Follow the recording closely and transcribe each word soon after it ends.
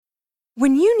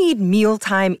When you need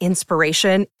mealtime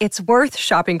inspiration, it's worth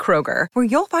shopping Kroger, where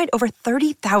you'll find over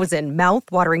 30,000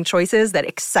 mouth-watering choices that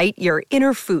excite your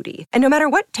inner foodie. And no matter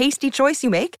what tasty choice you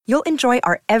make, you'll enjoy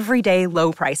our everyday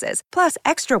low prices, plus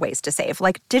extra ways to save,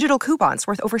 like digital coupons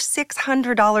worth over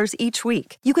 $600 each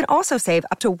week. You can also save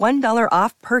up to $1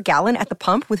 off per gallon at the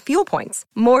pump with fuel points.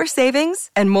 More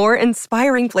savings and more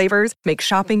inspiring flavors make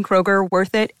shopping Kroger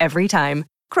worth it every time.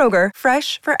 Kroger,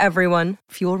 fresh for everyone.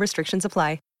 Fuel restrictions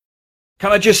apply.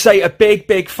 Can I just say a big,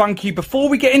 big thank you before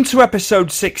we get into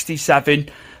episode 67?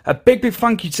 A big, big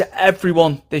thank you to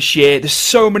everyone this year. There's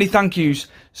so many thank yous.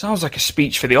 Sounds like a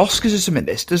speech for the Oscars or something,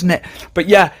 this, doesn't it? But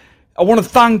yeah, I want to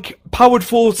thank Powered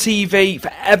 4 TV for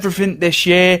everything this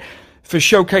year, for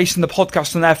showcasing the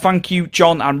podcast on there. Thank you,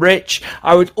 John and Rich.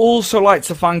 I would also like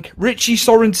to thank Richie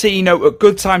Sorrentino at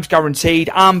Good Times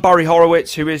Guaranteed and Barry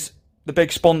Horowitz, who is the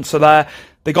big sponsor there.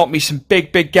 They got me some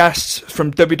big, big guests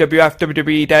from WWF,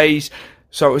 WWE days,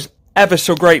 so I was ever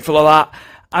so grateful of that.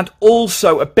 And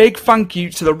also a big thank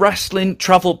you to the Wrestling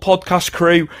Travel Podcast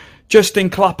crew, Justin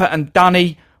Clapper and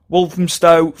Danny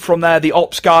Wolfenstow from there, the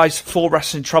ops guys for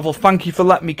Wrestling Travel. Thank you for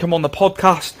letting me come on the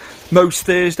podcast most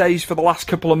Thursdays for the last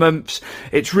couple of months.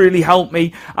 It's really helped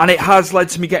me, and it has led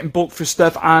to me getting booked for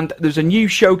stuff. And there's a new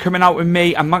show coming out with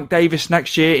me and Mac Davis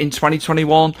next year in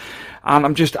 2021. And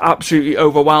I'm just absolutely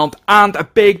overwhelmed. And a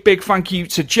big, big thank you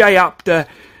to Jay Apter,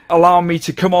 allowing me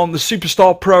to come on the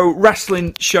Superstar Pro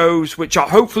wrestling shows, which are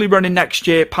hopefully running next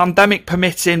year, pandemic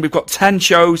permitting. We've got 10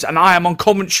 shows, and I am on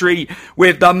commentary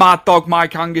with the Mad Dog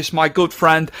Mike Angus, my good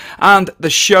friend, and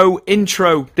the show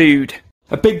intro dude.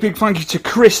 A big, big thank you to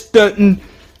Chris Dutton,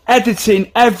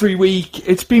 editing every week.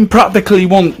 It's been practically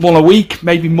one a week,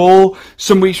 maybe more.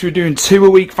 Some weeks we're doing 2 a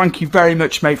week. Thank you very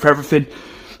much, mate, for everything.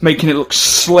 Making it look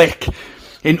slick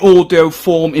in audio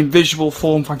form, in visual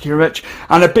form. Thank you very much.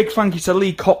 And a big thank you to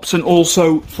Lee Copson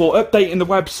also for updating the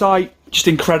website. Just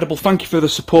incredible. Thank you for the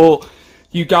support.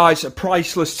 You guys are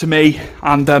priceless to me,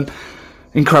 and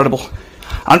incredible.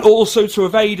 And also to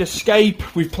Evade Escape.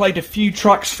 We've played a few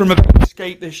tracks from Evade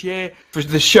Escape this year. For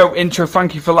the show intro,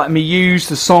 thank you for letting me use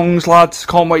the songs, lads.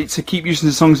 Can't wait to keep using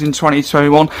the songs in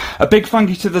 2021. A big thank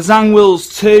you to the Zang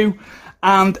Wills 2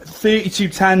 and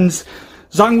 3210s.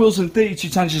 Zang Wills and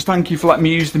 3210s, just thank you for letting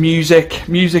me use the music.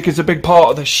 Music is a big part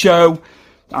of the show,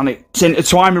 and it's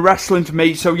intertwined with wrestling for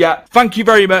me. So yeah, thank you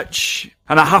very much,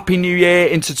 and a happy new year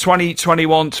into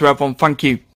 2021 to everyone. Thank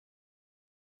you.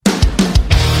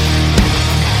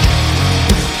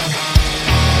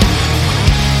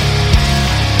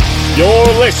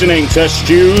 You're listening to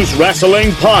Stu's Wrestling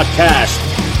Podcast.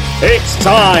 It's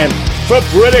time for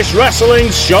British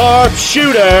Wrestling's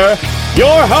sharpshooter,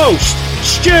 your host,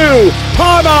 Stu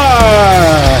Harmer!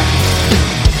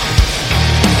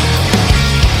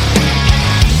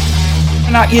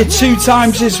 And at you 2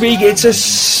 times this week, it's a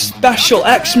special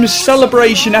Xmas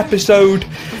celebration episode.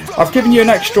 I've given you an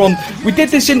extra one. We did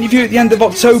this interview at the end of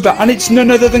October, and it's none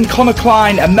other than Conor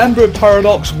Clyne, a member of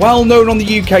Paradox, well known on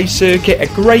the UK circuit, a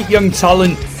great young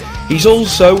talent. He's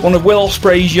also one of Will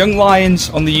Ospreay's young lions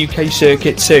on the UK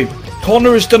circuit too.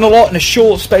 Conor has done a lot in a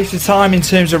short space of time in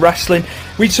terms of wrestling.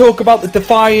 We talk about the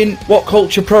Defying What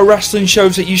Culture Pro Wrestling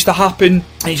shows that used to happen.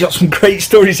 And he's got some great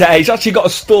stories there. He's actually got a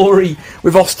story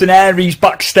with Austin Aries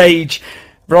backstage.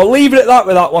 But I'll leave it at that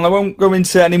with that one. I won't go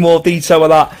into any more detail with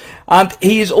that. And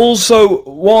he is also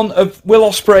one of Will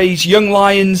Ospreay's young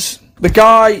lions. The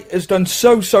guy has done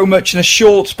so much in a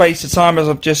short space of time, as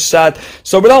I've just said.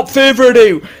 So without further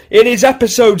ado, it is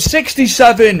episode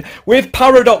 67 with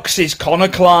Paradox's Conor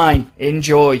Clyne.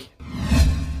 Enjoy.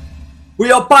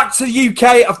 We are back to the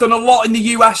UK. I've done a lot in the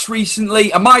US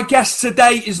recently, and my guest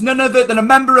today is none other than a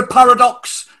member of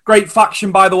Paradox. Great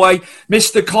faction, by the way,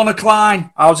 Mr. Conor Clyne.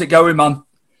 How's it going, man?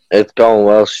 It's going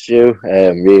well, Stu.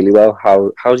 Really well.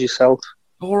 How's yourself?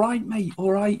 All right, mate.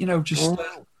 All right. You know, just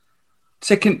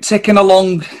ticking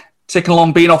along,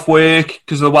 being off work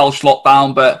because of the Welsh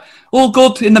lockdown, but all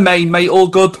good in the main, mate. All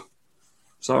good.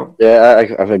 So yeah,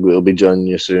 I think we'll be joining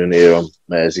you soon here on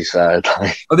Merseyside.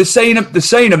 Are they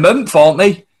saying a month, aren't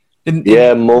they?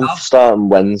 A month starting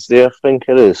Wednesday, I think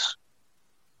it is.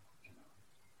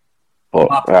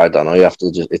 But I don't know. You have to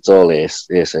just—it's all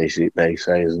ASAP, they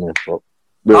say, isn't it? But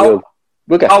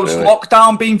we'll get how's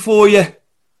lockdown been for you?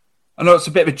 I know it's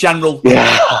a bit of a general.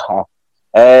 Yeah.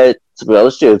 To be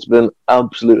honest, it's been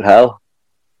absolute hell.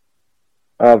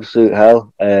 Absolute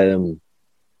hell. We're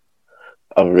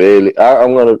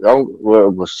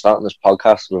starting this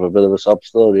podcast with a bit of a sob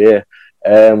story here.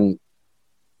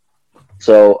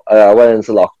 So I went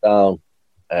into lockdown.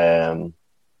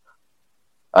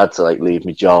 I had to leave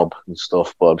my job and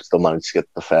stuff, but I still managed to get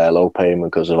the furlough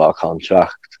payment because of our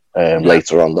contract.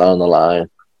 later on down the line,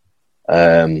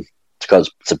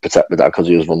 because to protect my dad because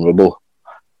he was vulnerable.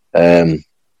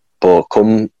 But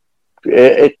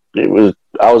it was,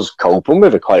 I was coping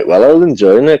with it quite well. I was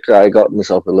enjoying it. I got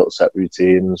myself a little set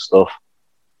routine and stuff.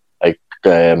 Like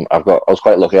I was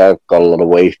quite lucky. I got a lot of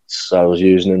weights I was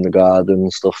using in the garden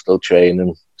and stuff. Still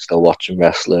training, still watching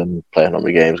wrestling, playing on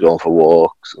my games, going for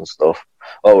walks and stuff.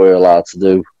 What we were allowed to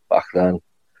do back then.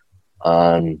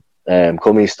 And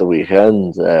come Easter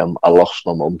weekend, I lost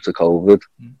my mum to COVID,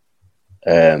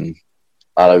 and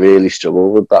I really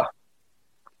struggled with that.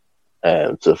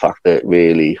 To the fact that it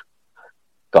really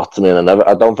got to me, and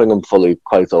I don't think I'm fully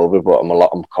quite over it, but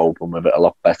I'm coping with it a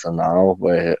lot better now.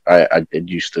 Where I did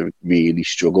used to really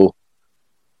struggle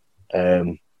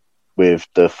with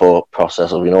the thought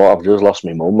process of, I've just lost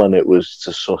my mum, and it was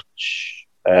to such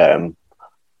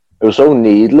it was so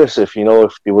needless. If they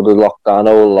would have locked down,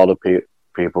 I know a lot of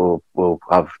people will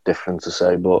have different to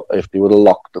say, but if they would have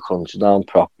locked the country down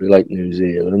properly, like New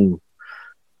Zealand,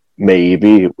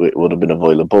 maybe it would have been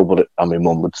avoidable. But my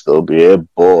mum would still be here.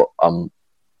 But I'm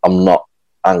not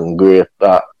angry at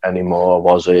that anymore.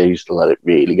 I used to let it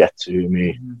really get to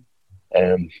me.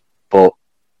 But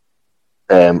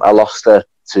I lost her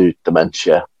to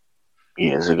dementia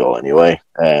years ago. Anyway,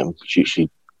 she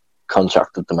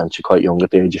contracted dementia quite young,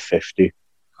 at the age of 50.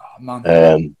 Oh,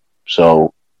 man.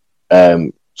 So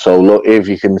look, if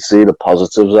you can see the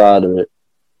positives out of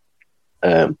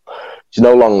it, she's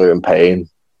no longer in pain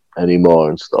anymore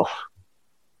and stuff.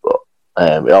 But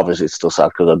obviously it's still sad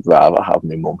because I'd rather have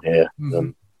my mum here.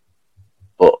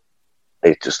 But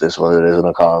it just is what it is, and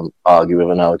I can't argue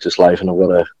with it now. It's just life, and I've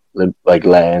got to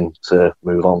learn to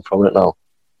move on from it now.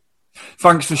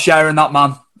 Thanks for sharing that,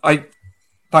 man.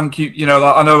 Thank you.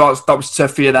 I know that was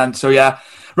tough for you then. So yeah,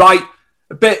 right.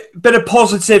 A bit of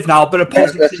positive now.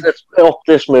 Let's up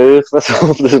this mood. Let's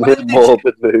up this bit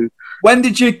morbid mood. When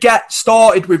did you get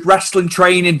started with wrestling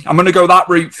training? I'm going to go that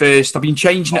route first. I've been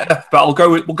changing it up, but we'll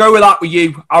go with that with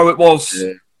you. How it was,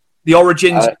 the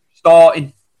origins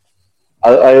starting.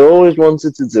 I always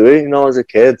wanted to do it, as a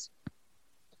kid.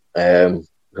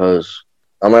 Because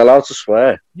am I allowed to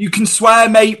swear? You can swear,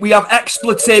 mate. We have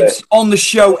expletives on the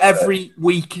show every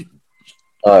week.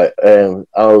 I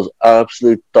was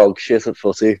absolute dog shit at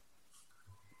footy.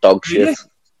 Dog shit.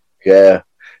 Yeah.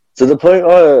 To the point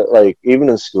where, even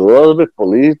in school, I was a bit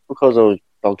bullied because I was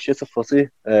dog shit at footy.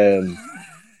 I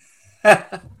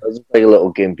was a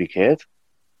little gimpy kid.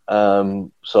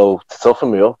 So to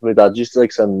toughen me up, my dad used to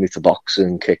send me to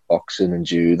boxing, kickboxing, and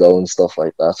judo and stuff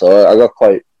like that. So I got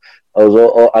quite.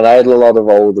 And I had a lot of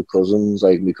older cousins.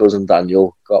 Like my cousin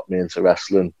Daniel got me into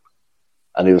wrestling.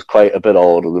 And he was quite a bit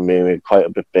older than me, quite a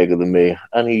bit bigger than me,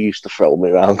 and he used to throw me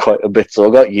around quite a bit. So I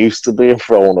got used to being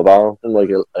thrown about in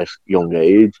a young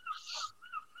age.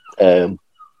 And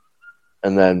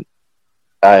then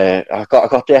I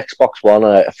got the Xbox One,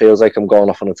 and it feels like I'm going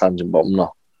off on a tangent, but I'm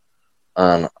not.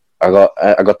 And I got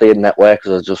the network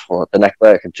because the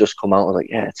network had just come out. I was like,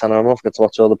 yeah, it's $10 a month. Get to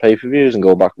watch all the pay-per-views and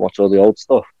go back and watch all the old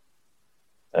stuff.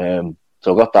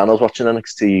 So I got that. I was watching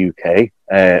NXT UK,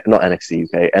 not NXT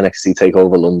UK, NXT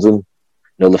Takeover London.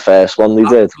 The first one they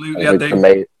did.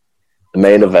 The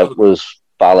main event was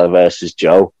Balor versus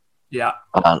Joe. Yeah.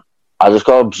 And I just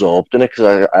got absorbed in it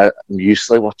because I'm used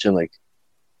to watching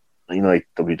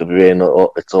WWE, and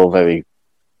it's all very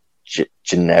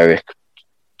generic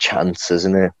chants,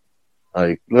 isn't it?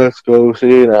 Let's go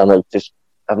see it. And I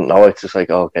don't know. It's just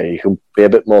okay, you can be a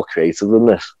bit more creative than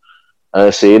this. And I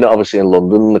seen it obviously in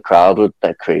London, the crowd were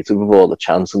dead creative with all the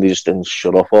chants, and they just didn't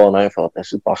shut up all night. I thought,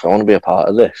 this is boss, I want to be a part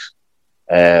of this.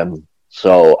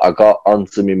 So I got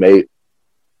onto my mate,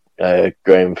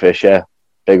 Graham Fisher,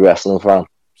 big wrestling fan.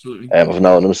 Absolutely. I've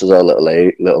known him since I was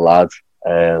a little lad.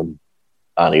 And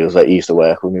he used to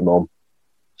work with my mum.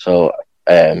 So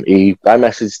I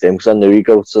messaged him because I knew he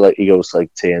goes to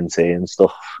TNT and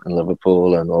stuff in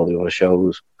Liverpool and all the other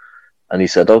shows. And he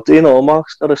said, do you know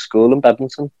Mark's got a school in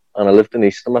Bedmonton? And I lived in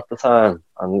Eastham at the time,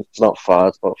 and it's not far,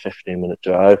 it's about a 15-minute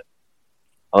drive.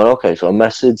 I went, okay, so I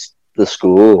messaged the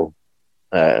school,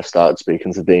 started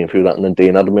speaking to Dean through that, and then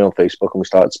Dean added me on Facebook, and we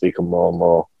started speaking more and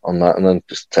more on that, and then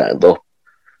just turned up.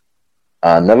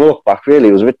 I never looked back, really.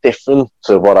 It was a bit different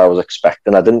to what I was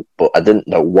expecting. I didn't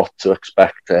know what to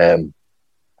expect. I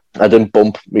didn't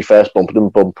bump, my first bump, I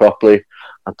didn't bump properly.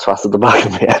 I twatted the back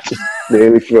of my head,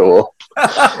 nearly threw up.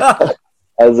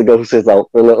 I had to go sit out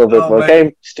for a little bit, but I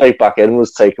came straight back in,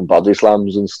 was taking body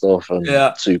slams and stuff and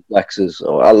suplexes.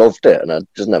 So I loved it, and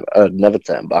I'd never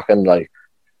turned back. And I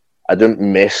didn't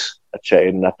miss a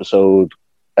training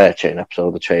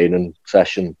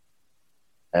session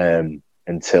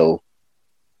until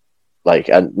like,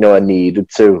 I needed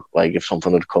to. Like, if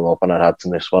something had come up and I had to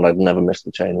miss one, I'd never miss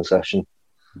the training session.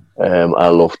 I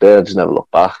loved it. I just never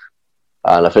looked back.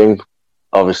 And I think,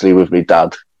 obviously, with my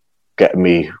dad getting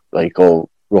me, like, all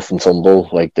rough and tumble,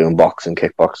 like, doing boxing,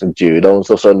 kickboxing, judo and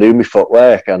stuff, so I knew my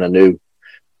footwork, and I knew,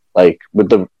 like, with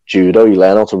the judo, you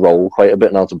learn how to roll quite a bit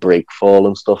and how to break fall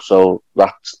and stuff, so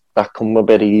that come a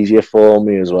bit easier for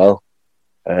me as well.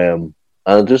 And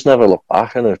I just never looked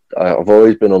back, and I've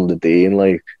always been under Dean,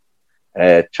 like,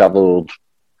 travelled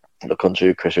the country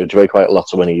with Chris Ridgway quite a lot,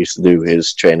 so when he used to do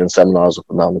his training seminars up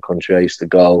and down the country, I used to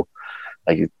go,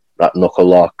 like, that Knuckle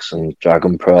Locks and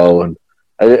Dragon Pro and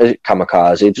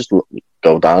Kamikaze, just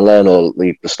go down there and all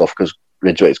leave the stuff, because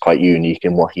Ridgway's quite unique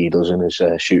in what he does in his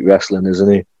shoot wrestling,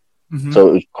 isn't he? Mm-hmm. So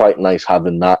it was quite nice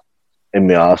having that in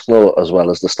my arsenal, as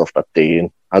well as the stuff that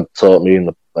Dean had taught me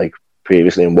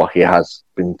previously, and what he has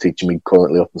been teaching me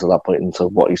currently up until that point, into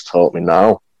what he's taught me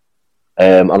now.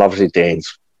 And obviously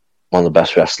Dean's one of the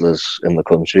best wrestlers in the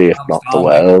country, if not the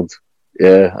world.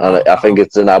 Yeah, and I think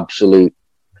it's an absolute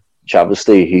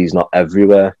travesty he's not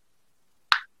everywhere.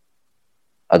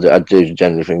 I do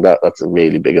genuinely think that's a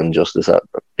really big injustice, that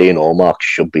Dean Allmark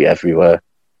should be everywhere.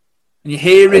 And you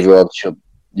hear it. Everyone should,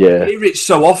 yeah. You hear it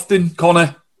so often,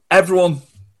 Conor. Everyone,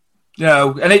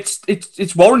 and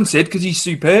it's warranted, because he's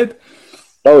superb.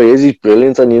 Oh, he is. He's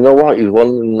brilliant, and you know what? He's one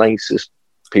of the nicest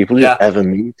people you ever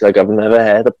meet. Like, I've never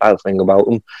heard a bad thing about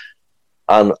him,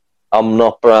 and I'm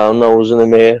not brown nosing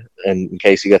him here, in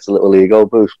case he gets a little ego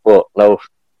boost. But no,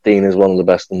 Dean is one of the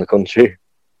best in the country.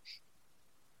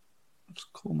 That's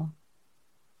cool,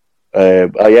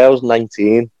 man. I was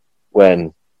 19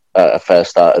 when I first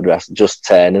started wrestling, just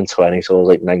turning 20, so I was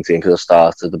like 19, because I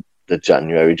started the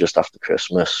January just after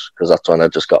Christmas, because that's when I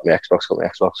just got my Xbox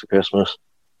for Christmas.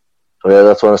 So yeah,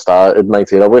 that's when I started,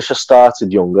 19. I wish I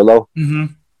started younger though,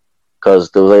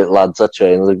 because there was like lads that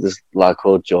trained, like this lad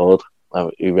called Jord,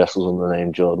 he wrestles under the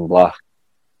name Jordan Black,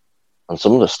 and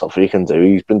some of the stuff he can do,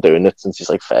 he's been doing it since he's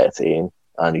like 13,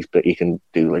 and he can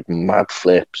do like mad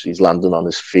flips, he's landing on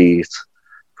his feet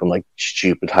from like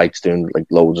stupid heights, doing like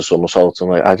loads of somersaults. I'm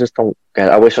like, I just don't get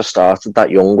it. I wish I started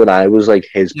that young when I was like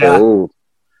his build,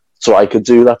 so I could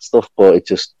do that stuff, but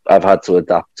I've had to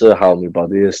adapt to how my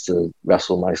body is to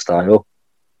wrestle my style.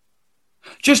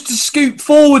 Just to scoot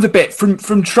forward a bit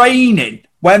from training,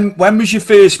 when was your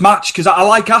first match? Because I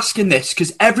like asking this,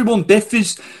 because everyone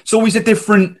differs. It's always a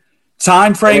different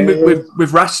time frame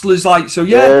with wrestlers. Like, so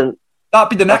that'd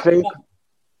be the next one.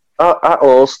 At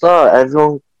All Star,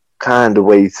 everyone kind of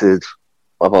waited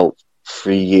about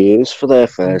 3 years for their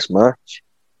first match,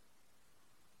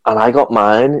 and I got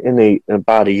mine in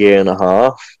about a year and a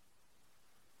half.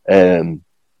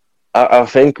 I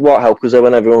think what helped was that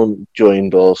when everyone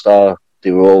joined All Star,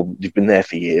 they've been there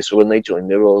for years. So when they joined,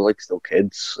 they were all like still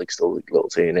kids, like still like little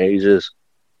teenagers.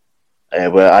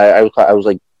 Where I was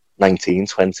like 19,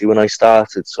 20 when I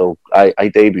started. So I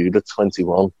debuted at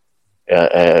 21,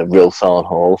 Real Town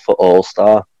Hall for All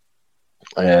Star.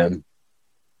 And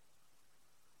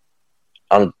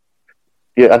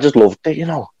yeah, I just loved it,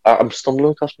 I'm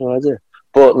stumbling across my idea.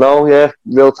 But no,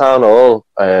 Real Town Hall.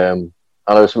 And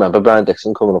I just remember Brian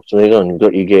Dixon coming up to me going, "You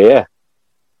got your gear?"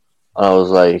 And I was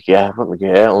like, "Yeah, I've got my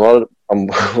gear." And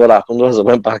what happened was I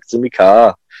went back to my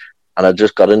car, and I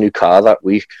just got a new car that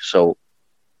week. So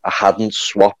I hadn't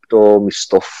swapped all my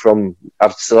stuff from...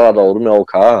 I've still had all of my old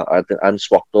car. I hadn't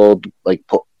swapped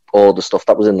put all the stuff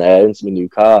that was in there into my new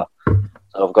car.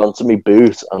 So I've gone to my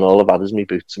boot, and all I've had is my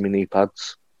boots and my knee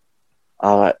pads.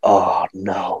 I'm like, oh,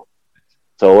 no.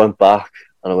 So I went back,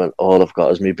 and I went, all I've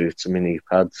got is my boots and my knee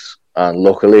pads. And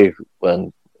luckily,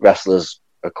 when wrestlers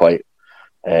are quite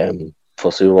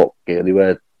fussy with what gear they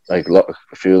wear, like, look,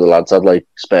 a few of the lads had, like,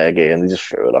 spare gear, and they just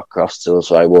threw it across to us.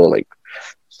 So I wore, like,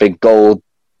 big gold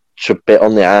bit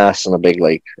on the ass and a big,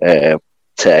 like,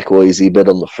 turquoisey bit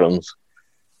on the front.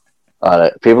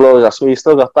 And people always ask me, "You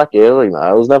still got that gear?" Like,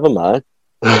 nah, it was never mine.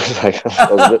 It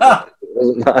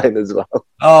wasn't mine as well.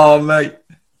 Oh, mate.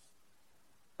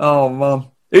 Oh, man.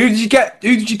 Who did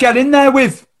you get in there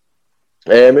with?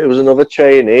 It was another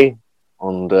trainee,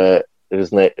 and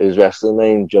his wrestling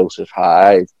name Joseph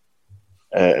Hyde.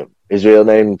 His real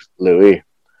name's Louis.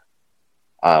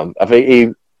 I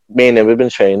think me and him have been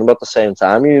training about the same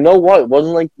time. You know what? It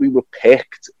wasn't like we were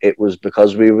picked. It was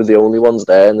because we were the only ones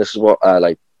there, and this is what I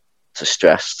like to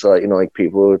stress. So, like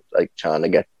people were like trying to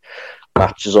get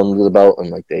matches under the belt and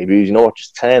like debuts. You know what?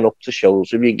 Just turn up to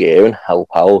shows with your gear and help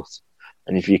out.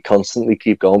 And if you constantly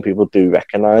keep going, people do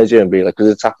recognise you and be like, because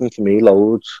it's happened to me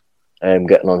loads.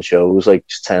 Getting on shows, like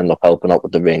just turning up, helping out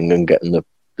with the ring and getting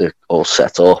the all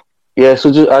set up. Yeah, so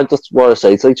I just want to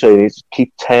say to like trainees,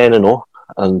 keep turning up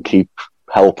and keep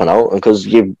helping out, and because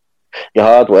your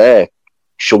hard work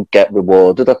should get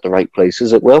rewarded at the right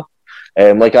places, it will.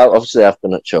 Like obviously I've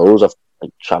been at shows, I've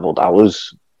travelled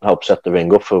hours, helped set the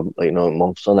ring up for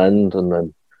months on end, and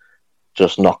then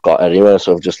just not got anywhere.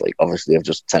 So I've just I've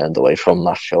just turned away from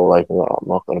that show. Like, I'm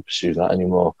not going to pursue that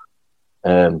anymore.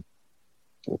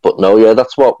 But no, yeah,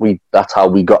 that's how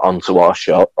we got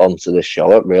onto this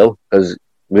show at Real, because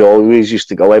we always used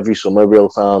to go every summer. Real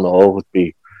Town Hall would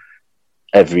be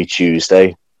every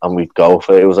Tuesday, and we'd go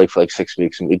for 6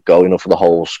 weeks, and we'd go for the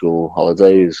whole school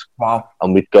holidays. Wow.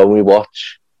 And we'd go and we'd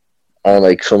watch.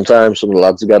 And sometimes some of the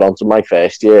lads would get on to my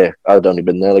first year. I'd only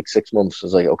been there 6 months. I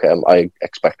was like, okay, I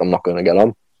expect I'm not going to get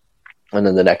on. And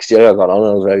then the next year I got on, and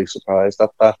I was very surprised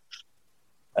at that.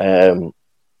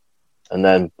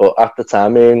 But at the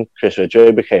time, me and Chris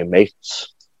Ridgway became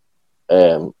mates.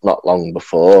 Not long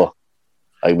before,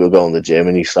 we were going to the gym,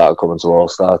 and he started coming to All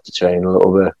Star to train a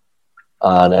little bit.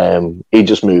 And he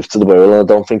just moved to the Wirral, and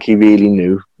I don't think he really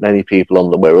knew many people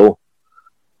on the Wirral.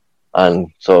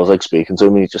 And so I was speaking to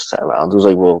him, and he just sat around. I was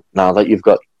like, well, now that you've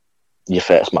got your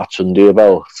first match under your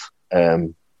belt,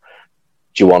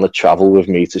 do you want to travel with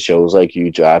me to shows?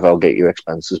 You drive, I'll get your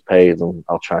expenses paid, and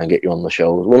I'll try and get you on the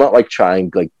shows. Well, not try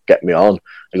and get me on.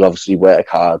 Obviously work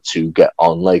hard to get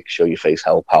on, show your face,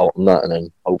 help out and that, and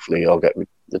then hopefully I'll get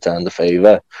returned the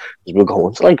favour. Because we're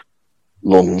going to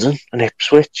London and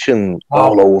Ipswich and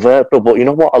all over. But you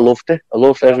know what? I loved it. I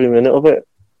loved every minute of it.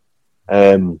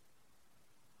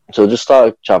 So I just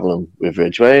started travelling with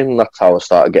Ridgway, and that's how I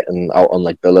started getting out on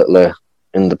the little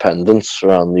independents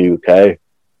around the UK.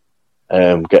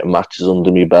 Getting matches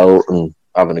under my belt and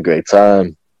having a great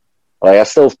time. I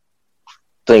still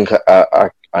think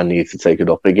I need to take it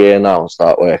up again now and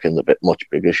start working a bit much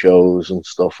bigger shows and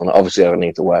stuff. And obviously I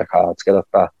need to work hard to get at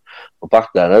that. But back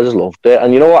then I just loved it.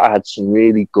 And you know what? I had some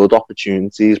really good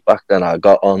opportunities back then. I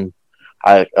got on.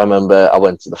 I remember I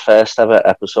went to the first ever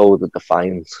episode of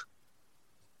Defiant.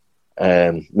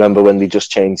 Remember when they just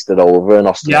changed it over and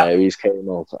Austin Aries came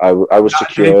out? I was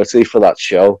security for that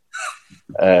show.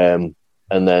 And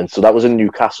then, so that was in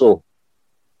Newcastle.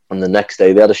 And the next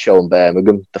day, they had a show in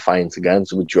Birmingham, Defiant again.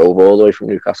 So we drove all the way from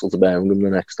Newcastle to Birmingham the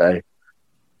next day.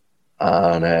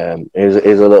 And here's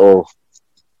a little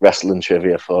wrestling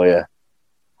trivia for you.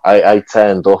 I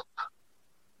turned up,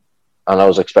 and I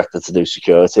was expected to do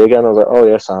security again. I was like, oh,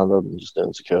 yes, I'm just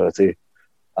doing security.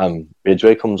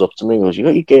 Ridgway comes up to me and goes, you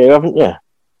got your gear, haven't you?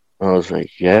 And I was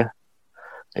like, yeah.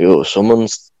 He goes, someone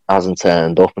hasn't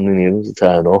turned up and they need them to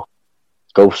turn up.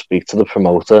 Go speak to the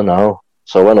promoter now.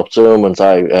 So I went up to him and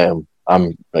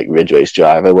I'm Ridgway's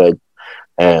driver, do you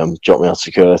want me on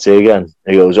security again?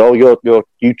 He goes, oh,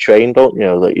 you train, don't you?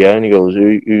 I was like, yeah. And he goes,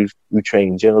 who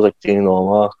trains you? And I was like, Dean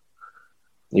Mark.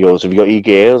 He goes, have you got your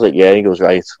gear? I was like, yeah. He goes,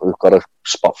 right, we've got a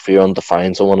spot for you on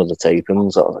Defiant on one of the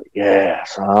tapings. I was like, yeah,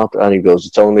 sad. And he goes,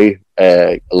 it's only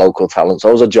a local talent. So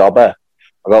I was a jobber.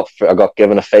 I got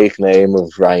given a fake name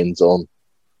of Ryan Dunn.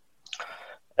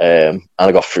 And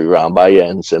I got through round by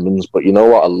Ian Simmons. But you know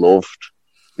what? I loved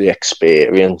the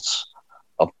experience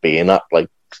of being at,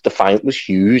 Defiant was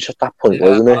huge at that point,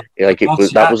 wasn't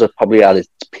it? That was probably at its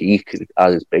peak,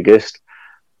 at its biggest.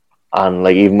 And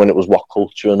even when it was What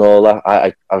Culture and all that,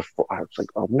 I was like,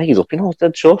 oh, made up, I was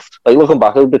dead chuffed. Looking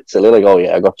back, I was a bit silly, oh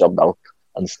yeah, I got jobbed out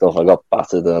and stuff. I got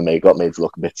battered and I got made to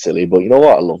look a bit silly. But you know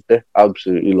what? I loved it.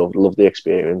 Absolutely loved the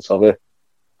experience of it.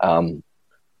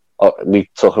 We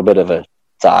took a bit of a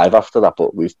dive after that,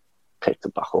 but we've picked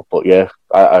it back up. But yeah,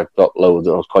 I got loads.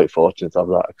 I was quite fortunate to have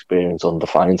that experience on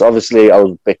Defiant. Obviously, I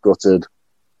was a bit gutted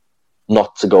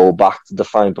not to go back to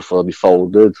Defiant before we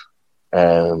folded,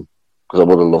 because I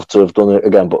would have loved to have done it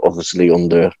again, but obviously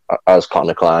as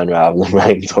Conor Clyne rather than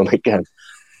Ryan Dunn again.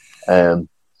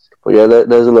 But yeah,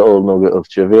 there's a little nugget of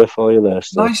trivia for you there.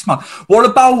 Still. Nice, man. What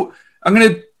about, I'm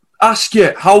going to ask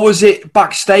you, how was it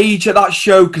backstage at that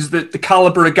show? Because the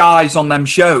calibre of guys on them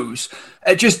shows,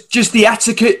 just the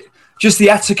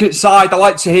etiquette side. I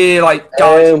like to hear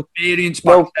guys' experience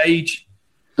backstage.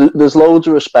 Well, there's loads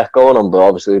of respect going on, but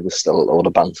obviously there's still a load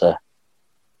of banter.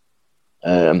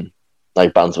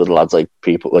 Banter with the lads,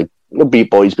 people beat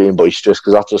boys being boisterous,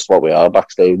 because that's just what we are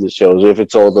backstage at shows. If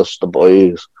it's all just the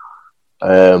boys,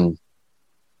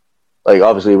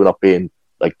 obviously we're not being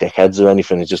dickheads or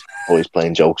anything. It's just boys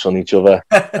playing jokes on each other.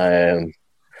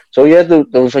 So yeah,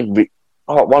 there was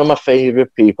one of my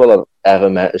favourite people I've ever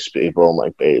met is Speedball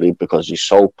Mike Bailey, because he's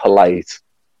so polite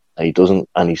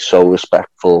and he's so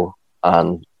respectful,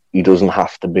 and he doesn't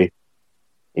have to be.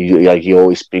 He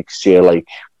always speaks to you like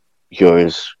you're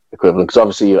his equivalent. Because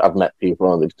obviously I've met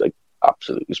people and they've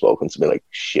absolutely spoken to me like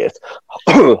shit,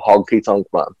 honky tonk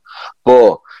man.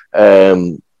 But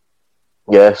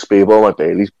Yeah, Speedball Mike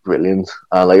Bailey's brilliant.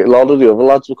 And like a lot of the other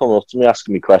lads were coming up to me,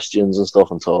 asking me questions and stuff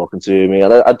and talking to me.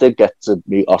 And I did get to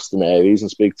meet Austin Aries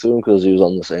and speak to him because he was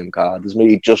on the same card as me.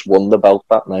 He just won the belt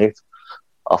that night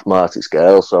off Marty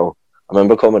Scale. So I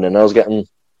remember coming in, I was getting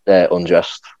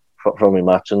undressed from my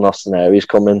match, and Austin Aries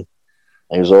come in, and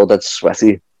he was all dead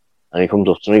sweaty. And he comes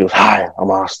up to me, he goes, "Hi,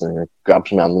 I'm Austin." And he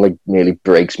grabs my hand and like nearly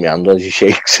breaks my hand as he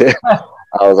shakes it.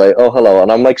 I was like, "Oh, hello."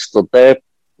 And I'm like stood there,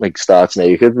 like starch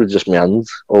naked with just my hands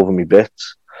over my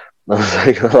bits. And I was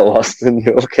like, "Hello, Austin,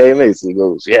 you okay, mate?" And he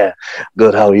goes, "Yeah,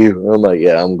 good, how are you?" And I'm like,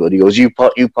 "Yeah, I'm good." He goes, you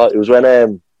pot. It was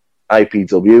when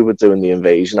IPW were doing the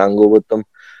invasion angle with them.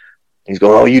 He's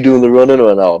going, "Oh, you doing the running?"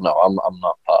 And no, I'm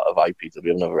not part of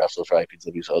IPW. I've never wrestled for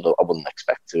IPW, so I wouldn't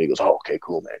expect to. He goes, "Oh, okay,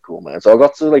 cool, man. So I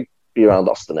got to like be around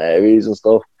Austin Aries and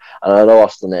stuff. And I know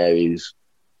Austin Aries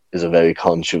is a very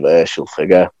controversial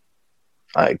figure.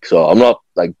 Like, so I'm not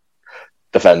like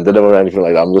defending him or anything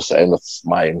like that. I'm just saying that's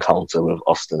my encounter with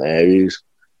Austin Aries.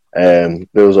 There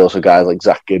was also guys like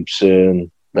Zach Gibson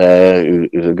there,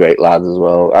 who's a great lad as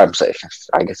well. I could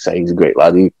say he's a great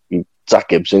lad. Zach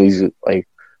Gibson,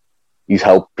 he's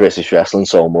helped British wrestling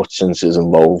so much since his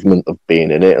involvement of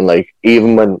being in it. And like,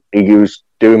 even when he was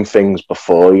doing things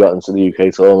before he got into the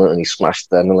UK tournament and he smashed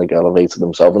them and like elevated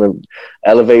himself and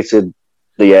elevated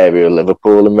the area of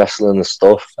Liverpool in wrestling and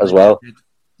stuff as well.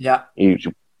 Yeah.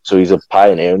 So he's a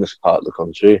pioneer in this part of the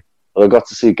country. But I got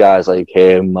to see guys like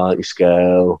him, Marty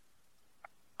Scale,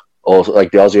 also like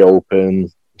the Aussie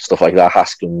Open, stuff like that,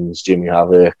 Haskins, Jimmy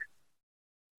Havoc.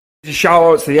 Shout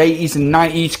out to the 80s and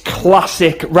 90s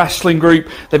classic wrestling group.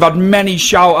 They've had many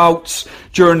shout outs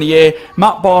during the year.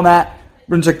 Matt Barnett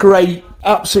runs a great,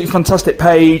 absolutely fantastic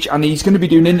page, and he's going to be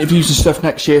doing interviews and stuff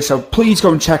next year, so please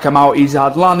go and check him out. He's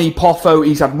had Lanny Poffo,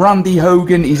 he's had Randy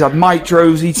Hogan, he's had Mike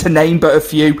Drosy, to name but a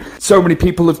few. So many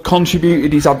people have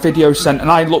contributed, he's had videos sent, and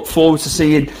I look forward to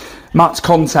seeing Matt's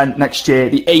content next year,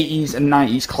 the 80s and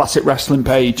 90s classic wrestling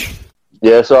page.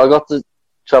 Yeah, so I got to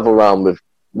travel around with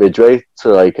Ridgeway to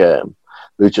like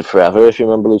Lucha Forever, if you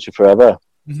remember Lucha Forever.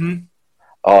 Mm-hmm.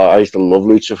 Oh, I used to love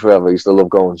Lucha Forever. I used to love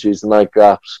going Tuesday night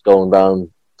graps, going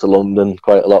down to London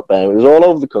quite a lot there. It was all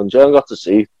over the country. I got to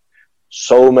see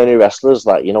so many wrestlers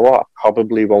that, you know what, I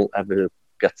probably won't ever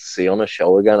get to see on a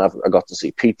show again. I got to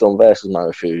see Pete Dunne versus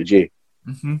Marufuji.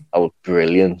 Mm-hmm. That was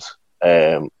brilliant.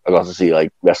 I got to see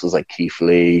like wrestlers like Keith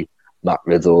Lee, Matt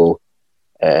Riddle,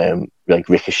 like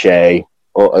Ricochet,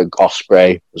 or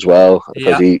Ospreay as well,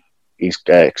 because he's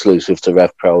exclusive to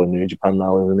Rev Pro in New Japan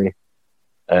now, isn't he?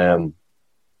 And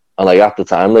like at the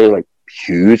time they were like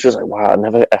huge. I was like, wow, I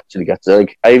never actually get to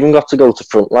like. I even got to go to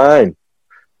Frontline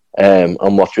and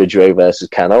watch Ridgeway versus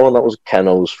Keno, and that was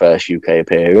Keno's first UK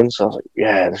appearance. I was like,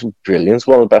 yeah, this is brilliant. It's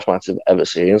one of the best matches I've ever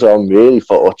seen. So I'm really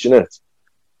fortunate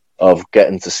of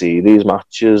getting to see these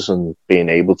matches and being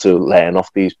able to learn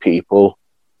off these people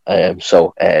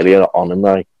so early on in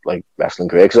my like wrestling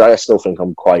career, because I still think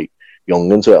I'm quite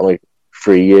young into it. I'm like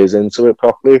 3 years into it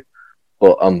properly,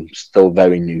 but I'm still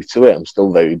very new to it. I'm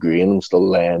still very green. I'm still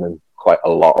learning quite a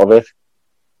lot of it.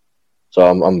 So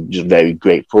I'm just very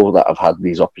grateful that I've had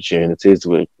these opportunities.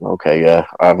 Okay, yeah,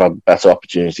 I've had better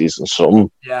opportunities than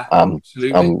some. Yeah,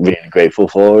 absolutely. I'm really grateful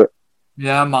for it.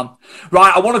 Yeah, man.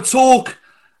 Right, I want to talk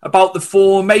about the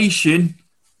formation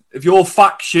of your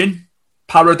faction,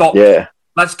 Paradox. Yeah.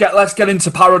 Let's get into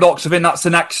Paradox. I think that's the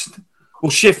next. We'll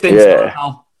shift into that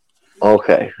now.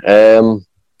 Okay.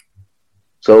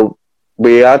 So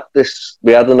we had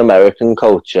an American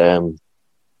coach,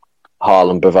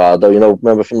 Harlan Bravado. You know,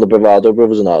 remember from the Bravado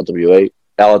Brothers in RWH?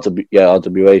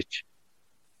 RWH.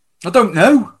 I don't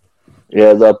know.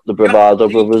 Yeah, the Bravado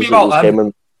Brothers. It was him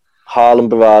and Harlan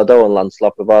Bravado and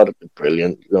Lancelot Bravado.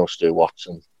 Brilliant. You know, Stu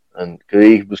Watson, and cause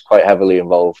he was quite heavily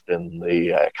involved in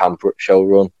the Camp show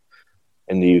run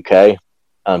in the UK,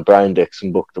 and Brian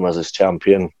Dixon booked him as his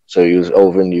champion. So he was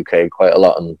over in the UK quite a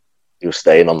lot, and he was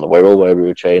staying on the Wirral where we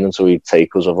were training, so he'd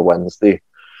take us over Wednesday.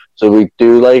 So we'd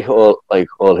do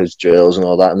all his drills and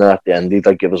all that, and then at the end he'd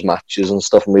like give us matches and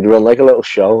stuff, and we'd run like a little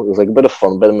show. It was like a bit of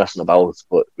fun, a bit of messing about,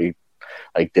 but we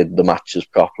like did the matches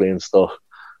properly and stuff.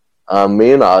 And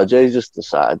me and RJ just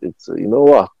decided to, you know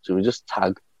what, should we just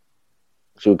tag?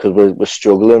 So because we're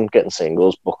struggling getting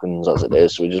singles bookings as it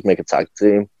is, so we just make a tag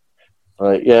team.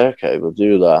 Like, yeah, okay, we'll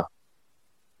do that.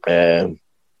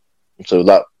 So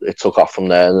that it took off from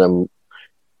there, and then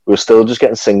we were still just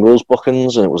getting singles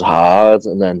bookings, and it was hard.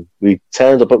 And then we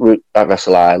turned up at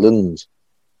Wrestle Island,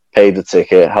 paid the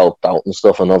ticket, helped out and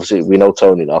stuff. And obviously, we know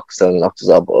Tony Knox. Tony Knox is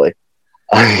our boy.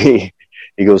 And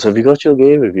he goes, "Have you got your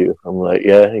gear with you?" I'm like,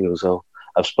 "Yeah." He goes, "Oh,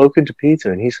 I've spoken to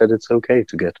Peter and he said it's okay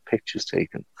to get pictures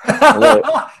taken. I'm like,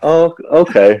 oh,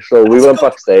 okay. So we went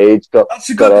backstage, got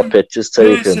our pictures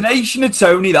taken. Impersonation of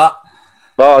Tony, that.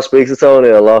 Oh, I speak to Tony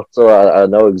a lot, so I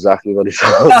know exactly what he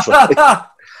sounds like.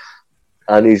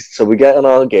 And so we get in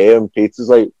our game. Peter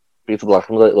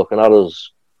Blackman's like looking at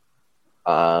us,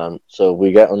 and so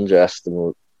we get undressed.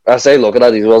 And I say looking at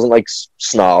us, he wasn't like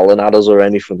snarling at us or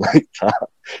anything like that.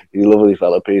 He's a lovely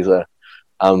fella, Peter.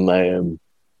 And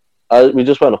we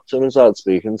just went up to him and started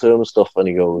speaking to him and stuff. And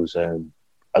he goes,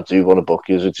 "I do want to book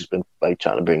you. We've just been like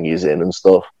trying to bring you in and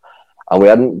stuff." And we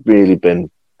hadn't really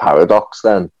been Paradox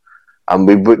then. And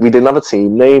we didn't have a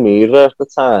team name either at the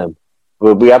time.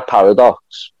 We had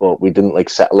Paradox, but we didn't like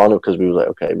settle on it because we were like,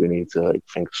 okay, we need to like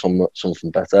think of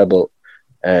something better. But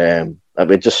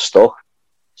it just stuck.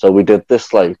 So we did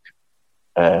this like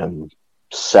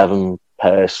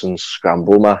 7-person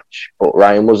scramble match, but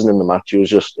Ryan wasn't in the match. He was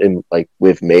just in like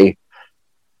with me,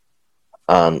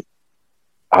 and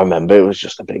I remember it was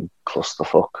just a big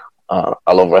clusterfuck.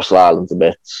 I love Wrestle Island a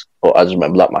bit, but I just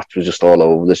remember that match was just all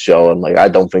over the show, and like I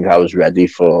don't think I was ready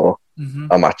for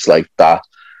a match like that.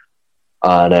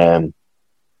 And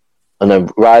then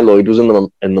Ry Lloyd was in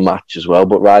the match as well,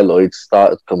 but Ry Lloyd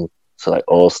started to come to like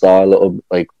All-Star a little,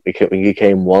 like he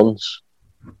came once,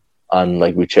 and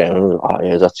like we changed. Oh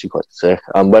yeah, he's actually quite sick.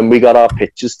 And when we got our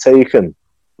pictures taken,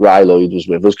 Ry Lloyd was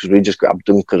with us because we just grabbed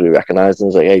him because we recognised him. He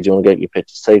was like, "Hey, do you want to get your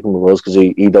pictures taken with us?" Because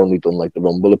he'd only done like the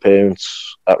Rumble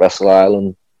appearance at Wrestle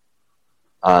Island.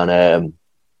 And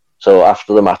so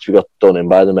after the match, we got done in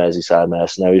by the Merseyside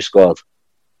Mercenary Squad.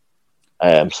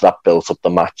 So that built up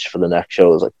the match for the next show.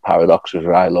 It was like Paradox with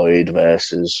Ry Lloyd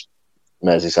versus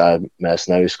Merseyside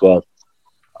Mercenary Squad.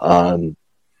 And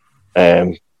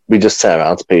we just turned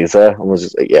around to Peter and was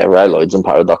just like, "Yeah, Ry Lloyd's in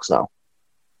Paradox now."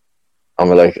 And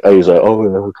we're like, he was like, "Oh,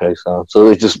 yeah, okay, so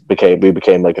it just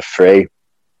became like a three."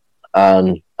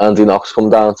 And Andy Knox come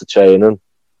down to training.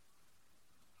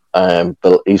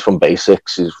 But he's from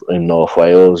Basics. He's in North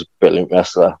Wales, brilliant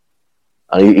wrestler.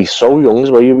 And he's so young as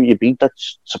well. You'd be that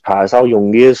surprised how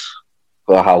young he is,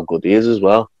 or how good he is as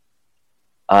well.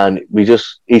 And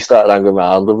he started hanging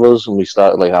around with us, and we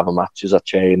started like having matches at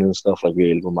training and stuff, like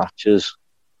really good matches.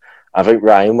 I think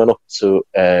Ryan went up to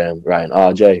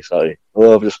RJ, sorry.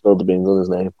 Oh, I've just spilled the beans on his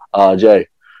name. RJ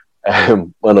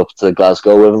went up to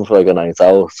Glasgow with him for like a night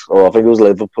out, or I think it was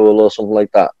Liverpool or something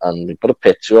like that. And they put a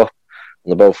picture up,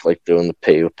 and they're both like doing the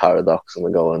P with Paradox, and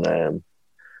they're going,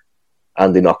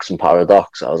 Andy Knox and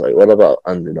Paradox. I was like, what about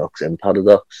Andy Knox in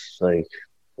Paradox? Like,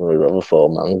 we have a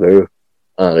 4-man group.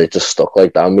 And it just stuck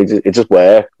like that. It just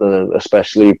worked,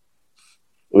 especially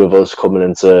with us coming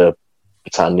into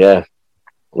Britannia,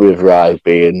 with Ry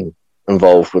being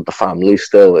involved with the family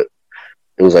still.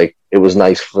 It was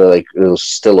nice for like, it was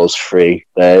still us three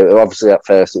there. Obviously at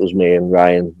first it was me and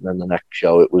Ryan, and then the next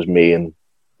show it was me and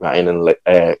Ryan and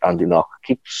Andy Knox. I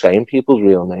keep saying people's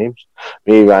real names.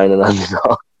 Me, Ryan and Andy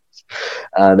Knox.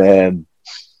 And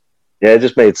yeah, it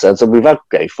just made sense. And we've had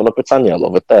great fun at Britannia. I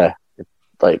love it there.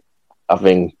 I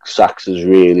think Sax has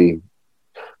really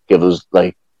give us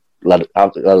let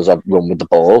us have run with the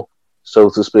ball, so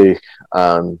to speak.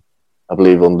 And I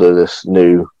believe under this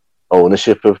new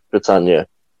ownership of Britannia,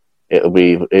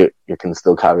 it can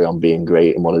still carry on being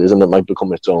great in what it is, and it might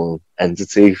become its own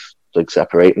entity, like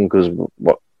separating, because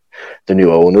what the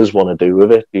new owners want to do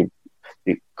with it, you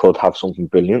could have something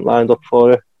brilliant lined up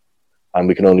for it, and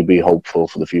we can only be hopeful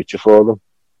for the future for them.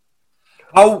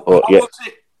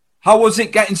 How was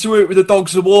it getting to it with the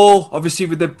Dogs of War? Obviously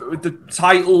with the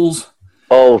titles.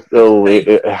 Oh,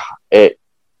 it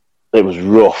was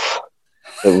rough.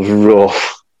 It was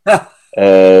rough.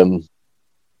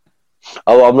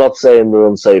 I'm not saying they're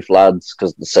unsafe lads,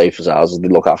 because the safe as ours, they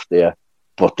look after you,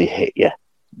 but they hit you.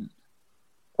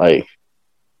 Like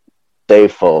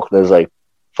Dave Faulkner's like,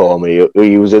 for me,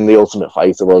 he was in The Ultimate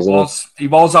Fighter, wasn't he? He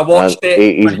was. I watched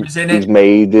it when he was in it. He's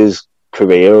made his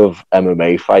career of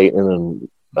MMA fighting and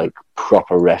like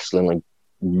proper wrestling, like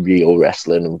real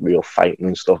wrestling and real fighting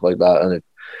and stuff like that. And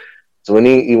so when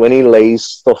he lays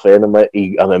stuff in, I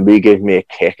remember he gave me a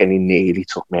kick and he nearly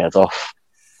took my head off.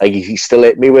 Like he still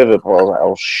hit me with it, but I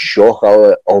was shocked. I was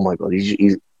like, oh my god,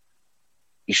 he's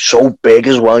so big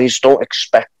as well. You just don't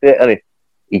expect it, and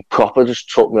he proper just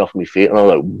took me off my feet, and I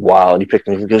was like, wow. And he picked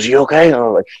me up and goes, "You okay?" And I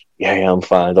was like, yeah, I'm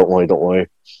fine. Don't worry.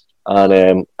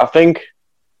 And I think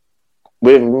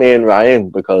with me and Ryan,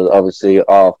 because obviously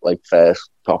our like first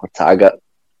proper tag at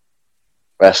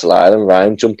Wrestle Island,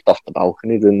 Ryan jumped off the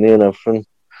balcony, didn't he, and everything,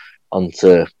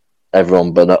 onto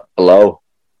everyone below.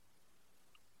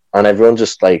 And everyone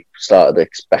just like started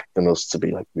expecting us to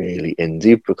be like really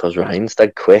indie, because Ryan's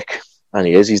dead quick. And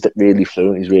he is. He's really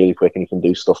fluent. He's really quick, and he can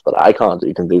do stuff that I can't do.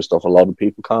 He can do stuff a lot of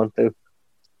people can't do.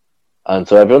 And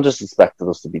so everyone just expected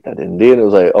us to be dead Indian. It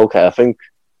was like, okay, I think,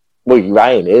 well,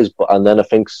 Ryan is, and then I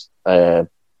think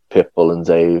Pitbull and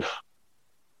Dave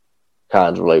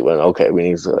kind of like went, okay, we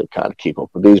need to like kind of keep up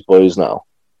with these boys now,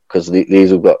 because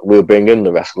we're bringing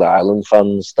the Wrestle Island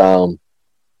fans down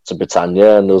to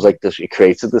Britannia, and there was like this, it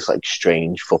created this like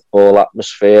strange football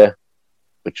atmosphere,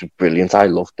 which was brilliant. I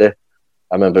loved it.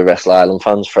 I remember Wrestle Island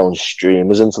fans throwing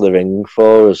streamers into the ring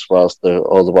for us, whilst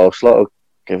all the Welsh lot were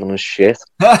giving us shit.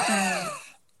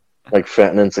 Like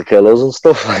threatening to kill us and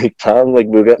stuff like that. Like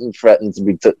we were getting threatened to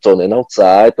be done in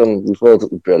outside, and we thought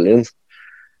it was brilliant.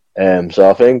 So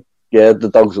I think, yeah, the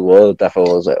Dogs of War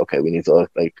definitely was like, okay, we need to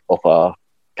like up our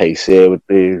pace here with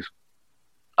these,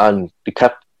 and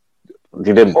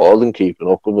they did more than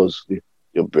keeping up with us.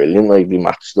 You're brilliant. Like they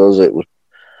matched us. It was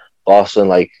boss, and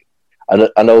like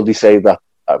I know they say that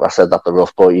I said that the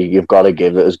rough, but you've got to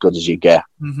give it as good as you get.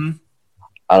 Mm-hmm.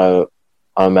 And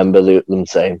I remember them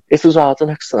saying, "It was harder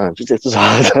next time. Just it was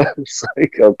harder." It's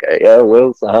like, okay, yeah,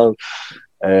 we'll sound.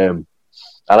 And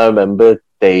I remember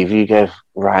Davey gave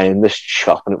Ryan this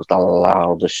chop, and it was the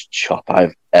loudest chop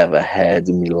I've ever heard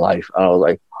in my life. And I was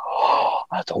like, oh,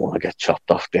 I don't want to get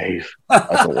chopped off, Dave.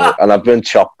 I don't want. And I've been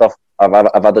chopped off. I've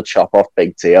had a chop off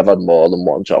Big T. I've had more than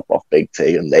one chop off Big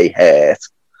T, and they hurt.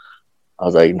 I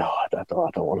was like, no, I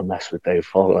don't want to mess with Dave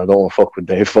Faulkner. I don't want to fuck with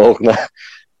Dave Faulkner.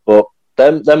 But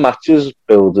them matches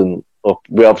building up.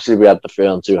 We had the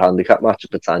 3-on-2 handicap match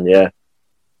at Britannia,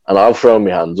 and I'll throw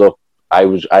my hands up.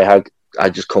 I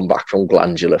just come back from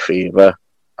glandular fever,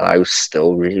 and I was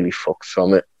still really fucked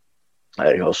from it.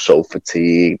 I was so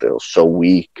fatigued. I was so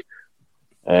weak.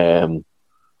 But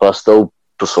I still,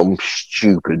 for some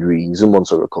stupid reason,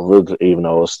 once I recovered, even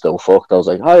though I was still fucked, I was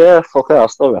like, oh yeah, fuck it, I'll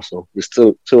still wrestle. There's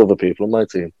two other people on my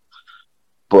team.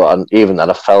 But even then,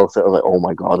 I felt it. I was like, oh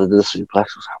my God, I did a suplex. I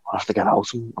was like, I have to get out.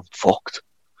 I'm fucked.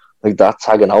 Like that,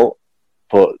 tagging out.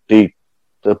 But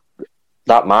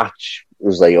that match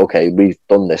was like, okay, we've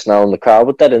done this now. And the crowd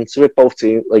were dead into it.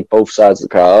 Both sides of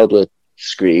the crowd were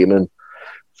screaming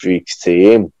for each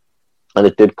team. And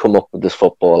it did come up with this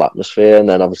football atmosphere. And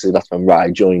then obviously that's when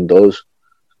Rye joined us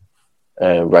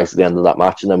right at the end of that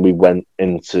match. And then we went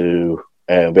into,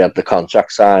 we had the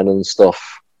contract sign and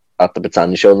stuff at the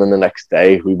Britannia show, and then the next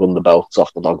day we won the belts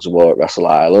off the Dogs of War at Wrestle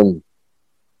Island.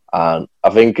 And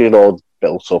I think it all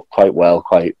built up quite well,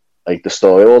 quite like the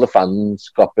story, all the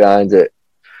fans got behind it.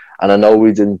 And I know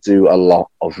we didn't do a lot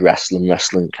of wrestling,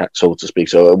 so to speak,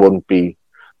 so it wouldn't be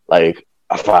like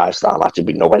a 5-star match, it'd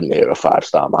be nowhere near a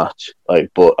 5-star match.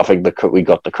 Like, but I think we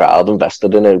got the crowd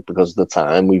invested in it because of the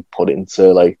time we put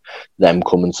into like them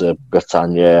coming to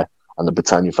Britannia, and the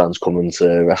Britannia fans coming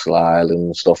to Wrestle Island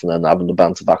and stuff, and then having the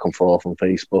banter back and forth on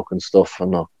Facebook and stuff,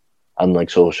 and like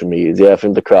social media. I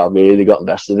think the crowd really got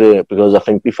invested in it because I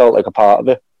think they felt like a part of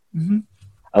it. Mm-hmm.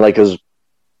 And like, cause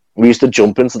we used to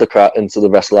jump into the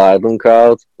Wrestle Island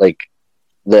crowd, like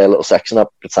their little section at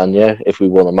Britannia. If we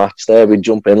won a match there, we'd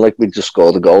jump in, like we'd just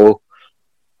score the goal,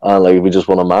 and like we just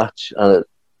won a match, and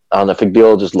I think they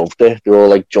all just loved it. They were all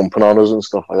like jumping on us and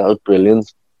stuff like that. It was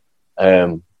brilliant.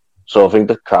 So I think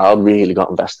the crowd really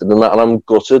got invested in that, and I'm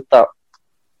gutted that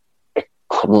it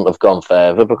couldn't have gone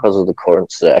further because of the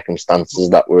current circumstances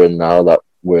that we're in now, that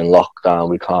we're in lockdown,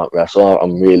 we can't wrestle.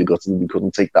 I'm really gutted we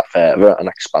couldn't take that further and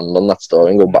expand on that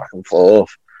story and go back and forth.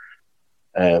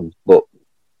 But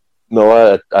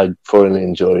no, I thoroughly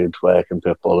enjoyed working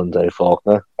Pitbull and Dave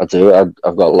Faulkner. I do.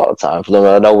 I've got a lot of time for them.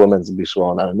 I know we're meant to be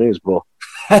sworn enemies, but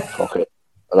fuck it.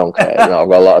 I don't care. I've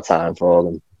got a lot of time for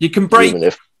them. You can break...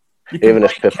 Even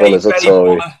if Pitbull is a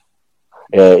Tory.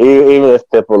 Yeah, even if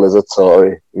Pitbull is a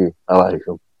Tory, I like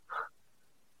him.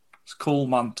 It's cool,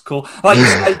 man. It's cool. Like you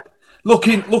say,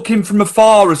 looking from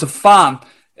afar as a fan,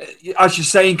 as you're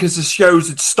saying, because the shows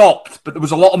had stopped, but there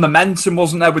was a lot of momentum,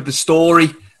 wasn't there, with the story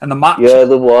and the match? Yeah,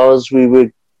 there was. We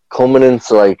were coming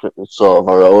into like sort of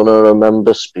our own. I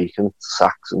remember speaking to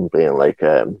Sax and being like,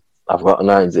 I've got an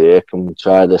idea, can we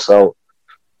try this out?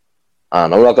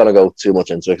 And I'm not going to go too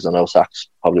much into it because I know Sax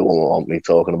probably won't want me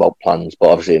talking about plans, but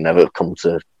obviously it never come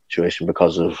to fruition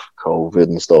because of COVID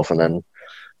and stuff. And then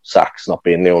Sax not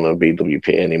being the owner of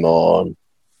BWP anymore.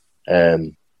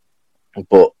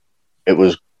 But it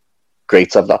was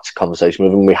great to have that conversation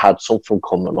with him. We had something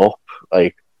coming up,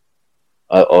 like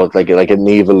an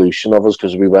evolution of us,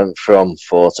 because we went from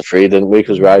 4 to 3, didn't we?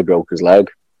 Because Rai broke his leg.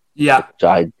 Yeah.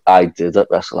 Which I did at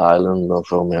Wrestle Island. I'll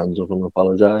throw my hands up and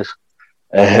apologise.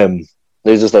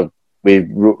 It's just like we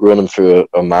running through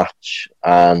a match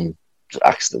and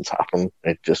accidents happen.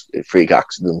 Freak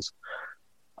accidents.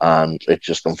 and it's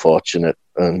just unfortunate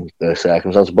in the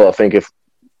circumstances. But I think if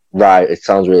it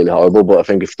sounds really horrible, but I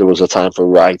think if there was a time for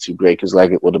Rye to break his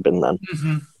leg, it would have been then.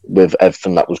 Mm-hmm. With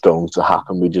everything that was going to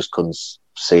happen, we just couldn't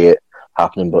see it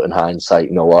happening. But in hindsight,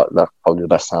 you know what? That's probably the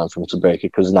best time for him to break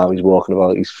it, because now he's walking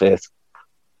about, he's fit,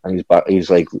 and he's back.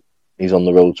 He's on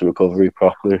the road to recovery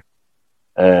properly.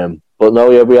 But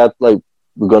no, yeah, we had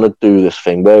we're gonna do this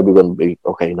thing where we're gonna be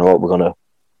okay. You know what? We're gonna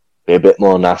be a bit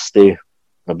more nasty,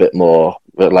 a bit more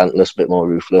relentless, a bit more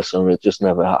ruthless, and it just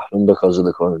never happened because of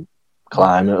the current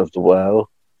climate of the world.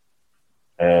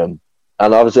 And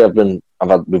obviously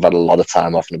we've had a lot of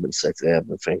time off, and I've been sitting here, I've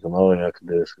been thinking, oh yeah, I can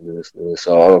do this, can do this, can do this.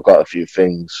 So I've got a few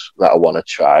things that I want to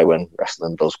try when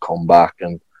wrestling does come back,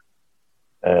 and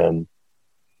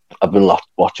I've been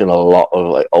watching a lot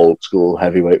of old school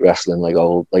heavyweight wrestling,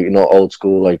 old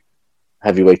school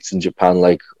heavyweights in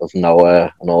Japan, of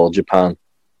Noah and all Japan.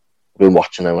 I've been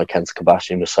watching them, Kenta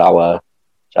Kobashi, Misawa,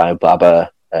 Giant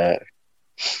Baba,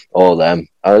 all them.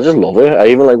 And I just love it. I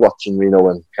even like watching,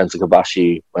 when Kenta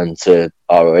Kobashi went to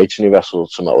ROH and he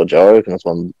wrestled Samoa Joe, and that's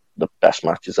one of the best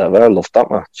matches ever. I loved that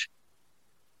match.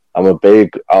 I'm a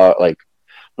big, I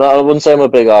wouldn't say I'm a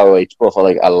big ROH buff.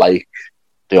 I like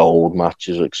the old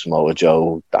matches, like Samoa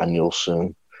Joe,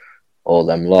 Danielson, all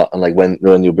them lot. And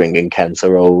when you bring in Kenta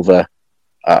over,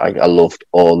 I loved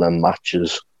all them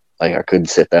matches. I could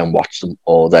sit there and watch them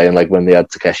all day. And when they had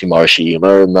Takeshi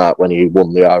Morishima and that, when he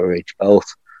won the ROH belt,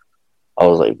 I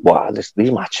was like, wow,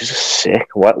 these matches are sick.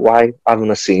 Why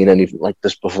haven't I seen anything like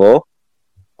this before?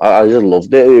 I just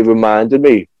loved it. It reminded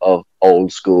me of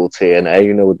old school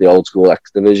TNA, with the old school X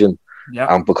Division. Yep.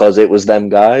 And because it was them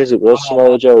guys, it was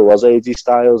Samoa Joe, it was AJ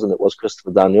Styles, and it was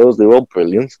Christopher Daniels. They were all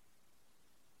brilliant.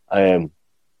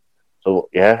 So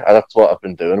yeah, that's what I've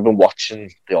been doing. I've been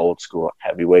watching the old school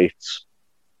heavyweights.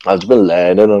 I've been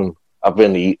learning, and I've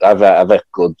ate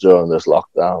good during this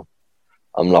lockdown.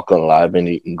 I'm not gonna lie, I've been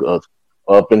eating good.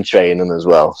 I've been training as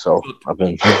well, so I've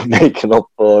been making up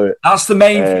for it. That's the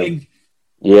main thing.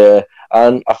 Yeah,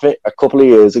 and I think a couple of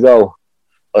years ago,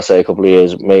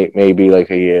 maybe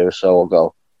a year or so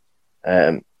ago,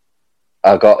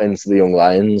 I got into the Young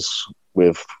Lions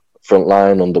with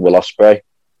Frontline under Will Ospreay,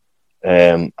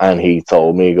 and he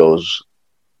told me, he goes,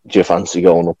 do you fancy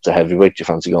going up to heavyweight? Do you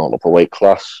fancy going up a weight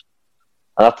class?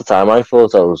 And at the time, I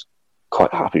thought I was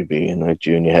quite happy being a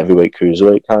junior heavyweight,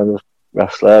 cruiserweight kind of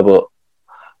wrestler, but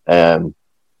I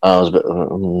was a bit,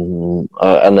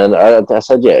 and then I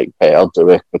said, yeah, okay, I'll do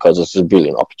it because it's a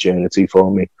brilliant opportunity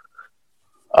for me.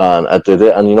 And I did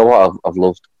it, and you know what? I've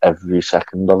loved every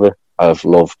second of it. I've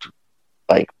loved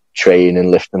training,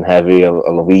 lifting heavy. I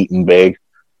love eating big.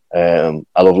 I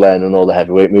love learning all the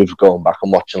heavyweight moves, going back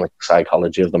and watching the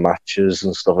psychology of the matches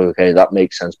and stuff. Okay, that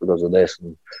makes sense because of this,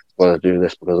 and well, I do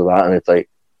this because of that, and it's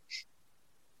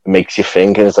it makes you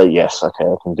think, and it's yes, okay,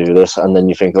 I can do this. And then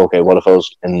you think, okay, what if I was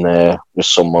in there with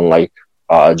someone like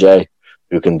RJ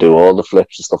who can do all the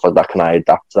flips and stuff like that? Can I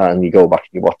adapt that? And you go back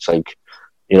and you watch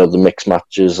the mixed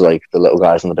matches, the little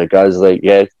guys and the big guys.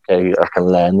 Yeah, okay, I can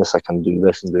learn this, I can do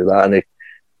this and do that, and it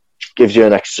gives you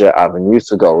an extra avenue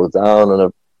to go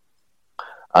down.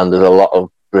 And there's a lot of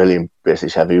brilliant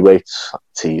British heavyweights,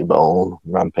 T-Bone,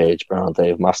 Rampage Brown,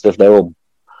 Dave Mastiff. They're all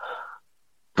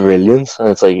brilliant, and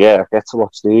it's yeah, I get to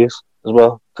watch these as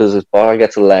well because I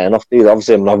get to learn off these.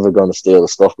 Obviously, I'm never going to steal the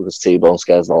stuff because T-Bone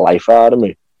scares the life out of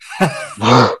me.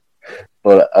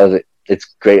 But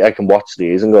it's great. I can watch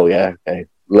these and go, yeah, okay,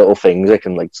 little things I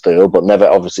can steal, but never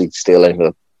obviously steal anything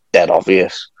that's dead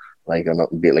obvious. I'm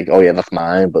not be oh yeah, that's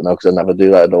mine. But no, because I never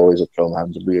do that. I'd always throw my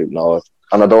hands and be ignored.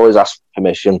 And I'd always ask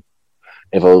permission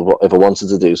if I wanted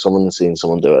to do something and seen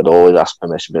someone do it. I'd always ask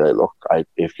permission, be look, are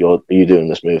you doing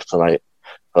this move tonight?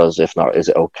 Because if not, is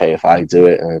it okay if I do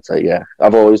it? And it's yeah.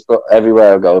 I've always thought,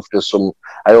 everywhere I go, if there's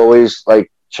I always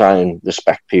try and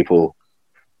respect people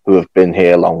who have been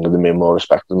here longer than me, more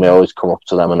respect than me. I always come up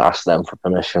to them and ask them for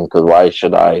permission, because why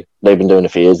should I? They've been doing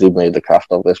it for years. They've made the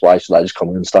craft of this. Why should I just come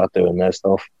in and start doing their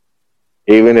stuff?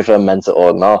 Even if I meant it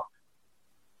or not,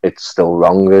 it's still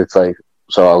wrong. It's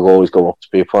so I'll always go up to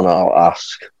people and I'll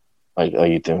ask, are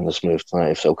you doing this move tonight?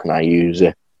 If so, can I use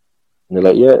it? And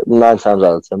they're yeah, 9 times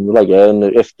out of 10, they're yeah. And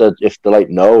if they're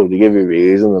no, they give you a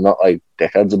reason. They're not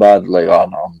dickheads about it. Oh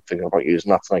no, I'm thinking about using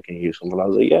that tonight. Can you use something? I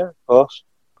was yeah, of course.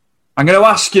 I'm going to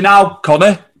ask you now,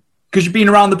 Conor, because you've been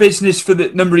around the business for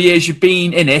the number of years you've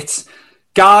been in it.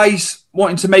 Guys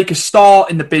wanting to make a start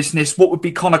in the business, what would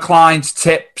be Conor Clyne's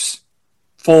tips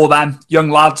for them, young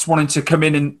lads wanting to come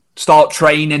in and start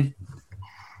training?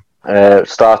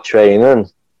 Start training.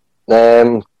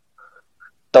 Don't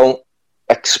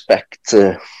expect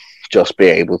to just be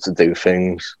able to do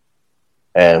things.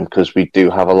 because we do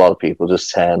have a lot of people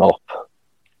just turn up.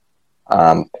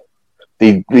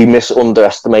 They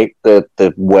underestimate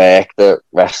the work that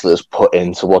wrestlers put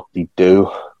into what they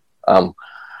do.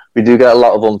 We do get a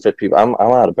lot of unfit people. I'm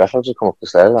out of breath. I've just come up the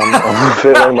stairs. I'm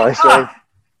unfit on my side.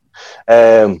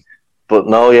 But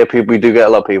no, yeah, we do get a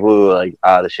lot of people who are like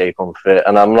out of shape, unfit,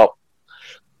 and I'm not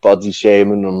body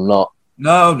shaming. I'm not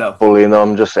bullying them.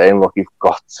 I'm just saying, look, you've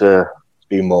got to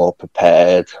be more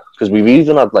prepared, because we've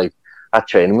even had like at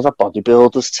training with our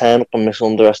bodybuilders turn up and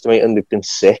underestimate, and they've been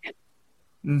sick.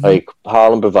 Mm-hmm. Like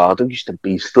Harlem Bravado used to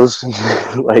beast us,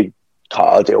 like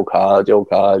cardio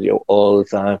all the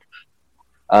time.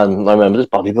 And I remember this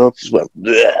bodybuilder just went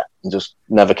bleh, and just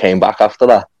never came back after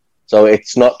that. So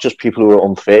it's not just people who are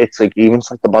unfit. It's like even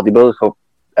like the bodybuilders who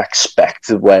expect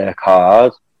to work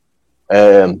hard,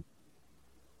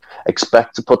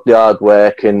 expect to put the hard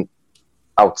work in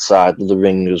outside of the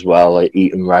ring as well, like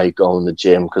eating right, going to the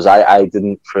gym. Because I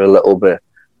didn't for a little bit,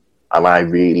 and I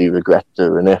really regret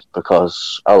doing it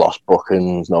because I lost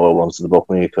bookings. No one wanted to book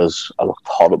me because I looked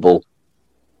horrible.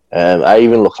 I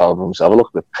even looked horrible myself. I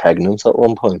looked a bit pregnant at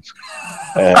one point.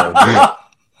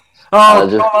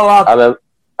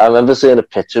 I remember seeing a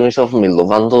picture of myself and my love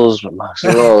handles were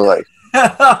massive. I was like,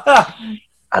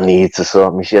 I need to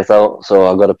sort my shit out. So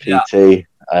I got a PT,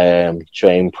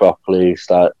 trained properly,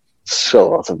 start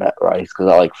sort of bet right because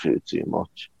I like food too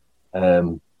much.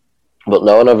 But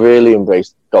no, and I've really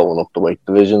embraced going up the weight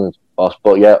division, boss.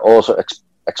 But yeah, also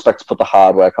expect to put the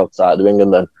hard work outside the ring,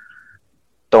 and then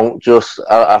don't just.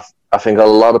 I think a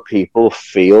lot of people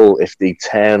feel if they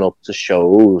turn up to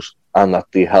shows and that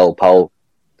they help out,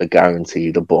 they guarantee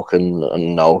the book, and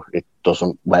no, it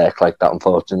doesn't work like that,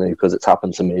 unfortunately, because it's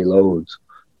happened to me loads.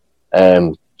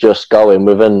 Just go in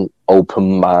with an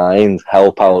open mind,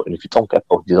 help out, and if you don't get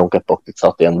booked, you don't get booked. It's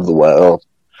not the end of the world.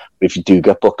 But if you do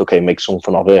get booked, okay, make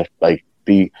something of it. Like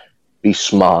be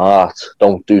smart.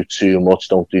 Don't do too much.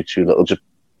 Don't do too little. Just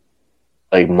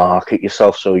like market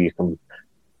yourself so you can.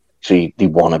 So they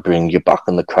want to bring you back,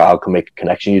 and the crowd can make a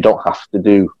connection. You don't have to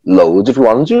do loads. If you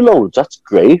want to do loads, that's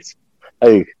great.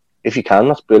 Like if you can,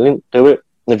 that's brilliant. Do it.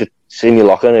 And if it's in your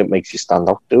locker and it makes you stand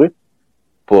out, do it.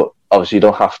 But obviously, you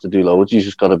don't have to do loads. You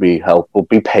just got to be helpful.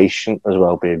 Be patient as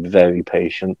well. Be very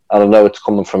patient. And I know it's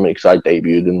coming from me because I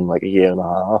debuted in like a year and a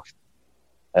half.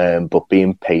 But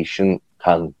being patient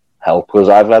can help, because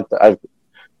I've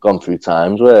gone through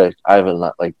times where I haven't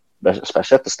like,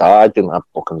 especially at the start, I didn't have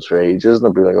bookings for ages, and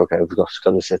I'd be like, okay, I've just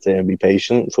got to sit here and be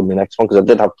patient for my next one, because I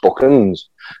did have bookings.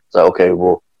 So okay,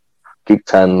 well, keep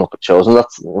turning up at shows, and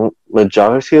that's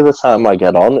majority of the time I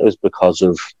get on is because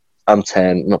of I'm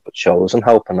turning up at shows and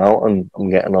helping out, and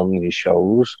I'm getting on these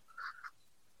shows.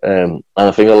 And I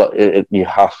think a lot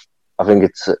I think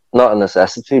it's not a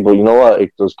necessity, but you know what,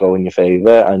 it does go in your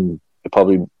favour, and it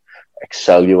probably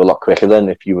excel you a lot quicker than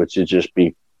if you were to just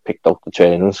be picked up the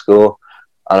training school.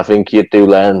 And I think you do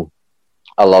learn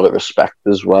a lot of respect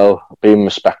as well, being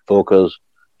respectful, because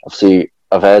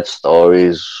I've heard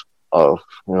stories of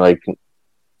like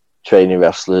training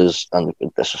wrestlers and they've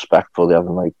been disrespectful.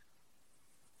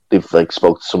 They've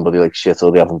spoke to somebody like shit,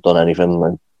 or they haven't done anything.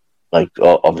 And like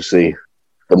obviously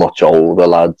the much older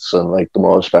lads and like the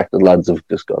more respected lads have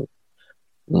just gone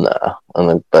nah, and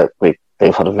then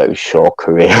they've had a very short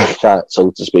career,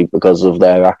 so to speak, because of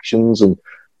their actions. And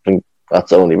I think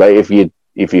that's only right.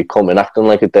 If you come in acting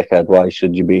like a dickhead, why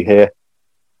should you be here?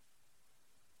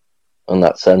 In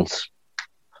that sense.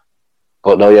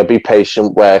 But no, yeah, be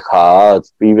patient, work hard,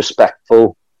 be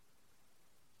respectful.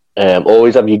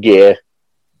 Always have your gear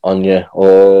on you.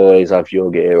 Always have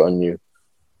your gear on you.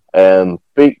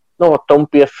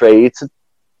 Don't be afraid to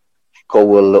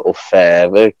go a little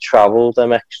further, travel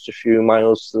them extra few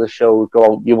miles to the show, go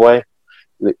out your way.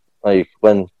 Like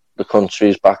when the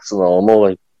country's back to normal,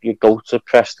 like you go to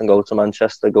Preston, go to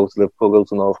Manchester, go to Liverpool, go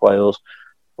to North Wales,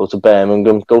 go to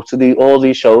Birmingham, go to all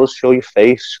these shows, show your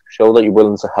face, show that you're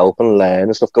willing to help and learn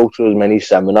and stuff. Go to as many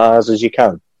seminars as you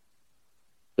can.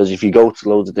 Because if you go to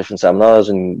loads of different seminars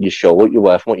and you show what you're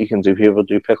worth and what you can do, people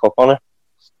do pick up on it.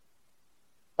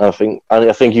 I think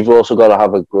you've also got to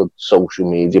have a good social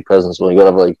media presence. Well, you got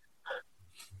to have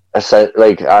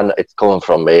and it's coming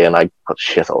from me, and I put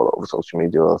shit all over social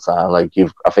media all the time. I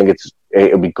think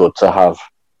it'll be good to have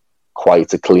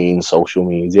quite a clean social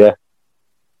media,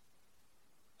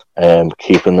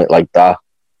 keeping it like that,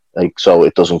 so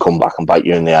it doesn't come back and bite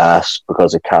you in the ass,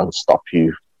 because it can stop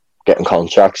you getting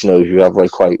contracts. If you have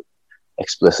quite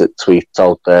explicit tweets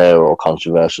out there or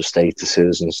controversial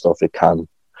statuses and stuff, it can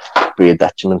be a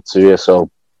detriment to you. So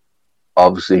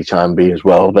obviously try and be as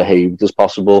well behaved as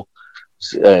possible.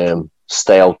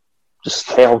 Stay out just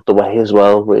stay out the way as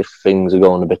well if things are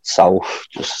going a bit south.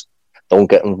 Just don't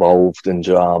get involved in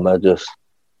drama. Just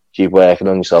keep working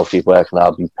on yourself, keep working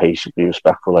hard, be patient, be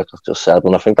respectful, like I've just said.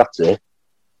 And I think that's it.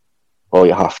 All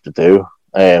you have to do.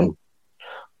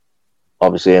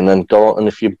 Obviously, and then go out, and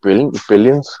if you're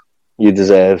brilliant, you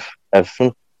deserve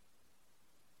everything.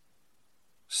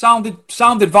 Sound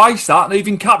advice that, and they've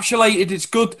encapsulated. It's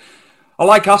good. I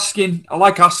like asking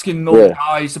other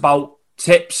guys about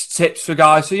tips for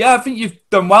guys. So yeah, I think you've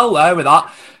done well there with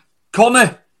that.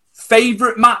 Conor,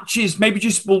 favourite matches? Maybe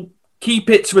just we'll keep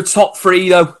it to a top 3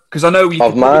 though, because I know you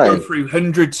can probably go through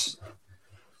hundreds.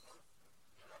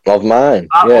 Of mine,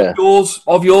 yeah.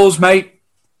 Of yours, mate.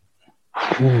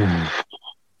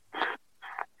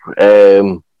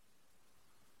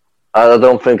 I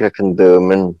don't think I can do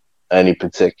them in any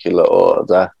particular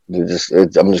order. I'm just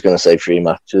going to say 3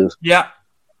 matches. Yeah.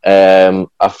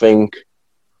 I think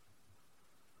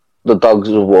the Dogs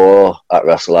of War at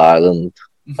Wrestle Island.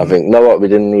 I think, we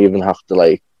didn't even have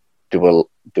to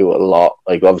do a lot.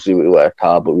 Like, obviously we worked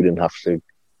hard, but we didn't have to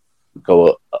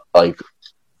go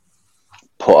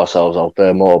put ourselves out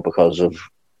there more because of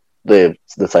the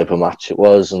type of match it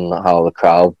was and how the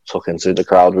crowd took into the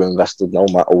crowd were invested no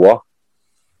matter what.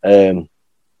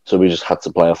 So we just had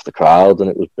to play off the crowd, and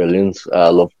it was brilliant. I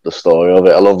love the story of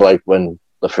it. I love when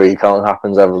the 3 count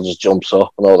happens, everyone just jumps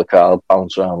up and all the crowd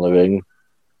bounce around the ring.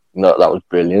 That was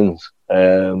brilliant.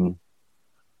 I'm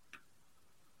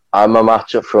a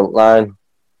match at Frontline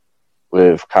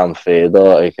with Cam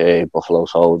Theodore, aka Buffalo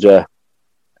Soldier.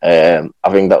 I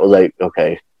think that was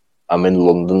okay, I'm in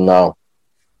London now.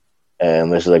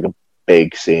 This is a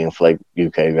big scene for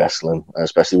UK wrestling,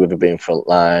 especially with it being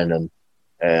Frontline, and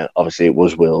obviously it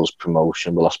was Will's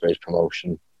promotion, Will Ospreay's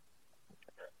promotion.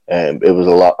 It was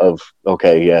a lot of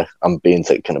I'm being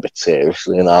taken a bit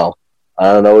seriously now.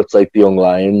 I know it's the Young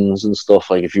Lions and stuff.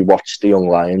 If you watch the Young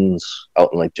Lions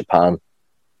out in Japan,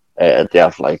 they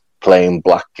have plain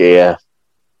black gear.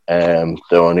 They're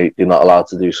not allowed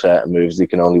to do certain moves. They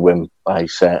can only win by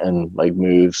certain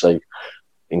moves,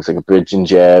 things like a bridging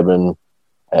German,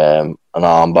 an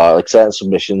armbar, certain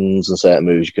submissions and certain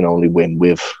moves you can only win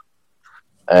with.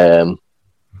 So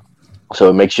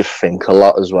it makes you think a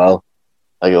lot as well.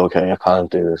 Okay, I can't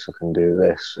do this, I can do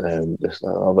this, this, that,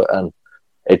 and other. And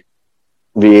it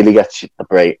really gets you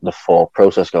the thought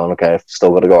process going, okay, I've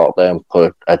still got to go out there and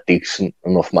put a decent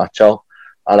enough match out.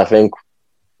 And I think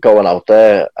going out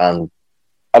there, and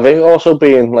I think also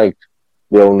being the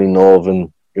only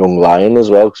Northern Young Lion as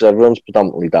well, because everyone's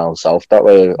predominantly down south that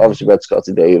way. Obviously, we had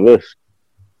Scotty Davis,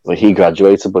 he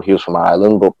graduated, but he was from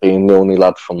Ireland. But being the only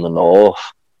lad from the north,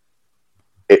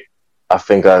 I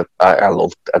think I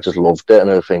just loved it, and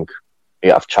I think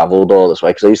I've travelled all this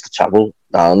way because I used to travel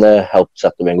down there, help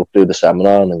set the ring up, do the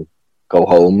seminar, and then go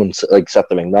home and set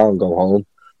the ring down and go home.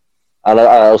 And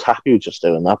I was happy with just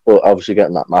doing that, but obviously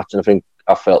getting that match, and I think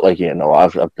I felt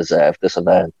I've deserved this, I've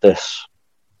earned this.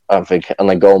 I think, and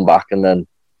then going back, and then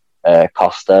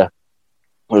Costa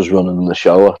was running the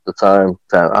show at the time,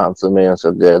 turned around to me and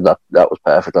said, "Yeah, that was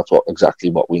perfect. That's exactly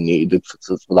what we needed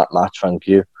for that match. Thank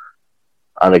you."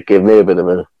 And it gave me a bit of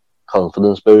a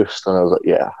confidence boost, and I was like,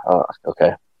 "Yeah,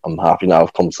 okay, I'm happy now.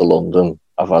 I've come to London.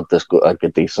 I've had this good, a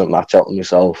decent match out of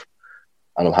myself,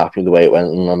 and I'm happy the way it went.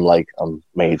 And I'm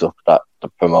made up that the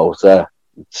promoter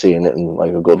seeing it in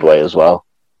a good way as well.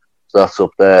 So that's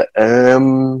up there.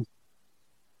 I'm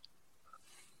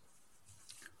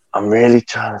really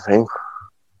trying to think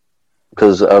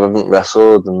because I haven't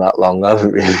wrestled in that long. I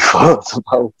haven't really thought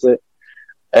about it.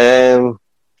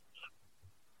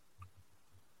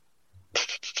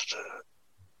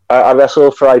 I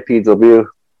wrestled for IPW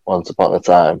once upon a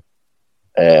time.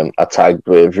 I tagged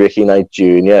with Ricky Knight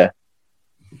Jr.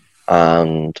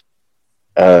 and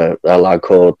a lad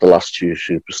called The Last True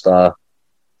Superstar.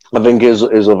 I think his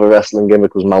other wrestling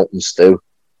gimmick was Mountain Stew.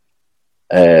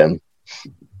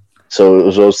 So it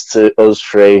was us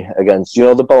 3 against,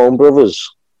 the Bone Brothers?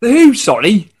 The who,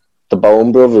 sorry? The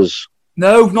Bone Brothers.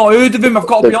 No, not heard of him. I've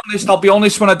got to be honest. I'll be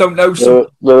honest when I don't know something.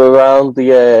 They're around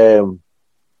the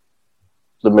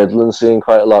Midland scene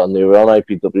quite a lot, and they were on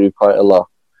IPW quite a lot.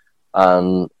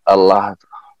 And a lad,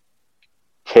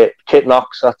 Kit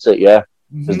Knox, that's it, yeah.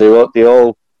 Because they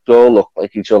all look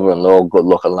like each other, and they're all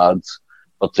good-looking lads.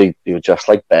 But they were just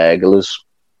like burglars.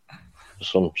 For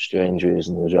some strange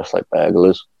reason, they were just like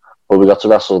burglars. But we got to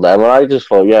wrestle them, and I just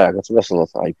thought, I got to wrestle at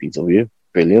IPW.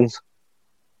 Brilliant.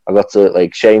 I got to,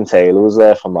 Shane Taylor was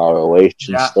there from ROH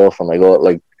and stuff, and I got,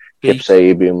 Kip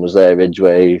Sabian was there,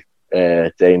 Ridgeway,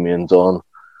 Damien Dunn.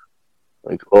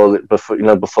 All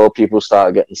before people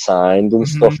started getting signed and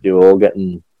stuff, they were all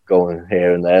getting going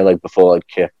here and there, before,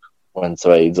 Kip went to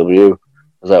AEW. I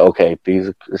was like, okay,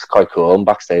 it's quite cool. I'm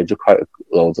backstage with quite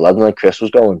loads of lads. And like Chris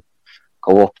was going,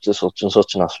 go up to such and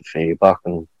such and ask for feedback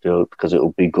and do it because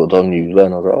it'll be good on you.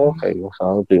 Then I was like, oh, okay, well,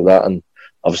 I'll do that. And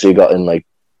obviously got in like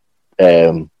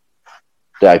the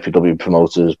IPW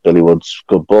promoters, Billy Wood's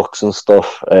good books and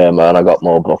stuff. And I got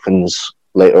more bookings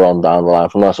later on down the line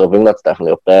from that. So I think that's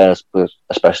definitely up there,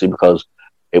 especially because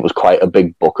it was quite a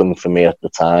big booking for me at the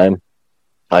time.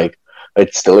 Like,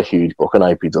 it's still a huge booking,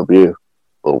 IPW.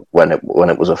 But when it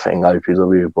was a thing,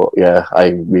 IPW. But yeah, I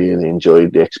really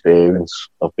enjoyed the experience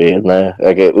of being there.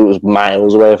 Like, it was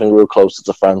miles away. I think we were closer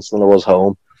to France than I was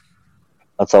home.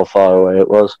 That's how far away it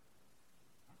was.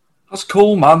 That's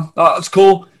cool, man. That's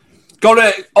cool. Got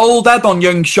an old head on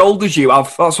young shoulders you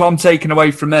have. That's what I'm taking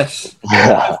away from this.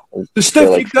 Yeah, the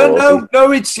stuff you've done,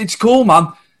 no, it's cool, man.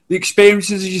 The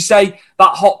experiences, as you say,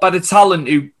 that hotbed of talent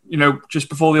who, you know, just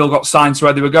before they all got signed to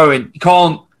where they were going, you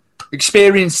can't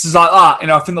experiences like that. You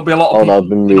know, I think there'll be a lot of people I've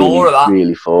been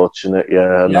really fortunate.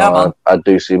 Yeah, no, I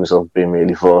do see myself being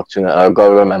really fortunate. I've got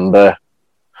to remember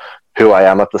who I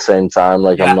am at the same time.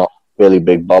 Like, I'm not really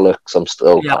big bollocks. I'm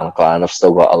still Conor Clyne. I've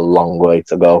still got a long way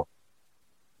to go.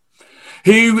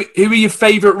 Who are your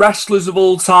favourite wrestlers of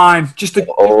all time? Just a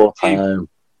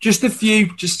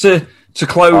few, just to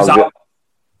close out.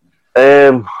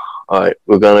 All right,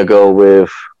 we're gonna go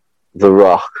with The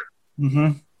Rock.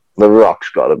 Mm-hmm. The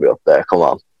Rock's got to be up there.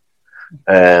 Come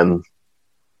on.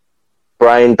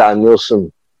 Bryan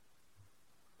Danielson.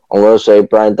 I'm gonna say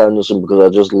Bryan Danielson because I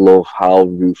just love how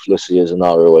ruthless he is in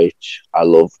ROH. I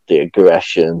love the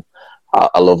aggression.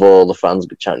 I love all the fans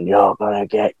chanting, "You're gonna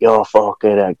get your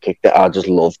fucking kicked out." I just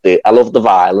love it. I love the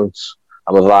violence.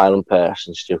 I'm a violent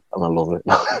person, Stu, and I love it.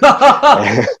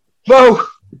 No.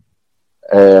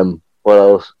 What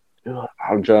else?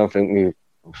 I'm trying to think.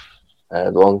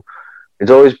 The one. It's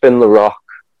always been The Rock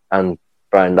and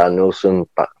Bryan Danielson,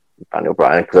 Daniel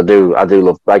Bryan, because I do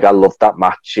love. Like, I love that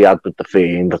match he had with the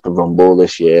Fiend at the Rumble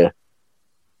this year.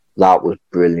 That was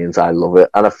brilliant. I love it.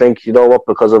 And I think, you know what,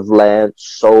 because I've learned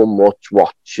so much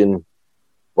watching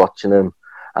him,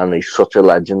 and he's such a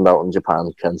legend out in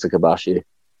Japan, Kenta Kobashi.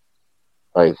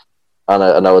 Like, and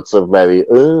I know it's a very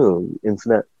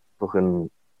internet fucking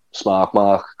smart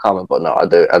mark comment, but no, I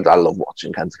do. I love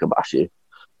watching Kenta Kobashi.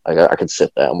 Like, I could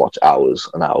sit there and watch hours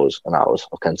and hours and hours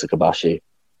of Kenta Kobashi.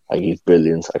 Like, he's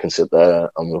brilliant. I can sit there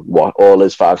and watch all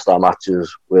his 5-star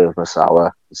matches with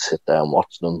Misawa. Sit there and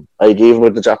watch them. Like, even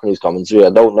with the Japanese commentary, I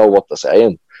don't know what they're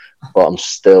saying, but I'm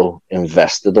still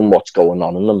invested in what's going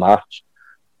on in the match.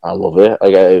 I love it.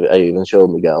 Like, I even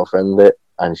showed my girlfriend it,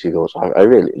 and she goes, I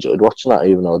really enjoyed watching that,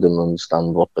 even though I didn't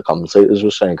understand what the commentators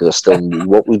were saying, because I still knew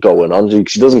what was going on.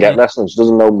 She doesn't get wrestling. She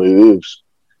doesn't know moves.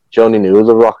 She only knew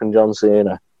The Rock and John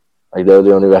Cena. Like, they're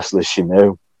the only wrestlers she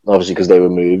knew, obviously because they were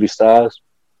movie stars.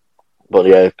 But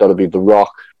yeah, it's got to be The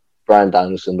Rock, Bryan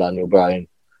Danielson, Daniel Bryan,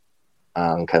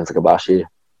 and Kenta Kobashi.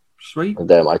 Sweet. And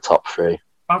they're my top 3.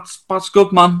 That's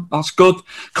good, man. That's good.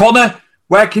 Conor,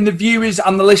 where can the viewers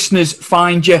and the listeners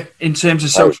find you in terms of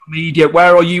social media?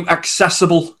 Where are you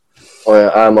accessible?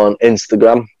 I'm on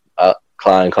Instagram at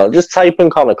Clyne. Just type in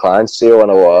Conor Clyne,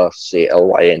 CONOR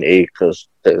CLYNE, because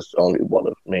there's only one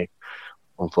of me,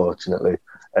 unfortunately.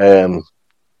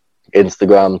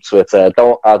 Instagram, Twitter.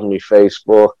 Don't add me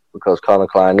Facebook, because Conor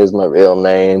Clyne is my real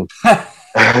name.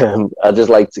 I just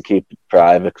like to keep it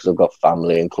private because I've got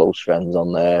family and close friends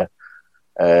on there.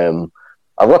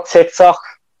 I've got TikTok.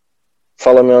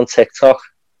 Follow me on TikTok.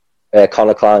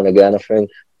 Conor Clyne again, I think.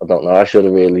 I don't know. I should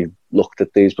have really looked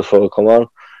at these before I come on.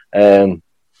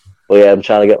 But yeah, I'm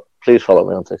trying to get... Please follow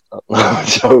me on TikTok. No, I'm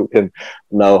joking.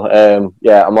 No.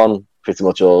 Yeah, I'm on pretty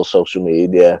much all social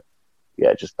media.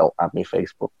 Yeah, just don't add me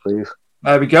Facebook, please.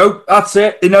 There we go. That's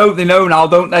it. They know now,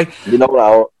 don't they? You know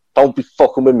now. Don't be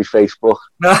fucking with me, Facebook.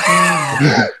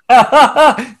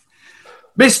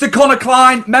 Mr. Conor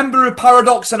Clyne, member of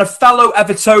Paradox and a fellow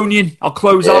Evertonian. I'll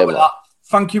close out with that.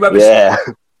 Thank you ever so much.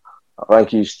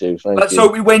 Thank you, Stu. Let's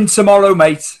hope we win tomorrow,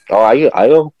 mate. Oh, I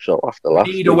hope so. After last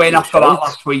week. We need a win after that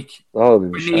last week. Oh,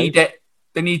 we need it.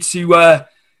 They need to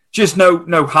just no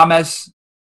James.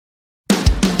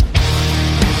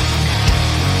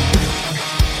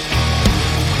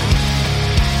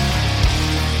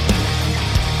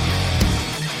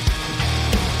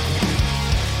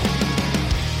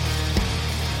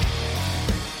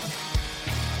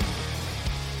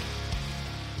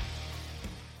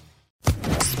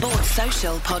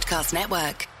 Social Podcast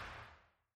Network.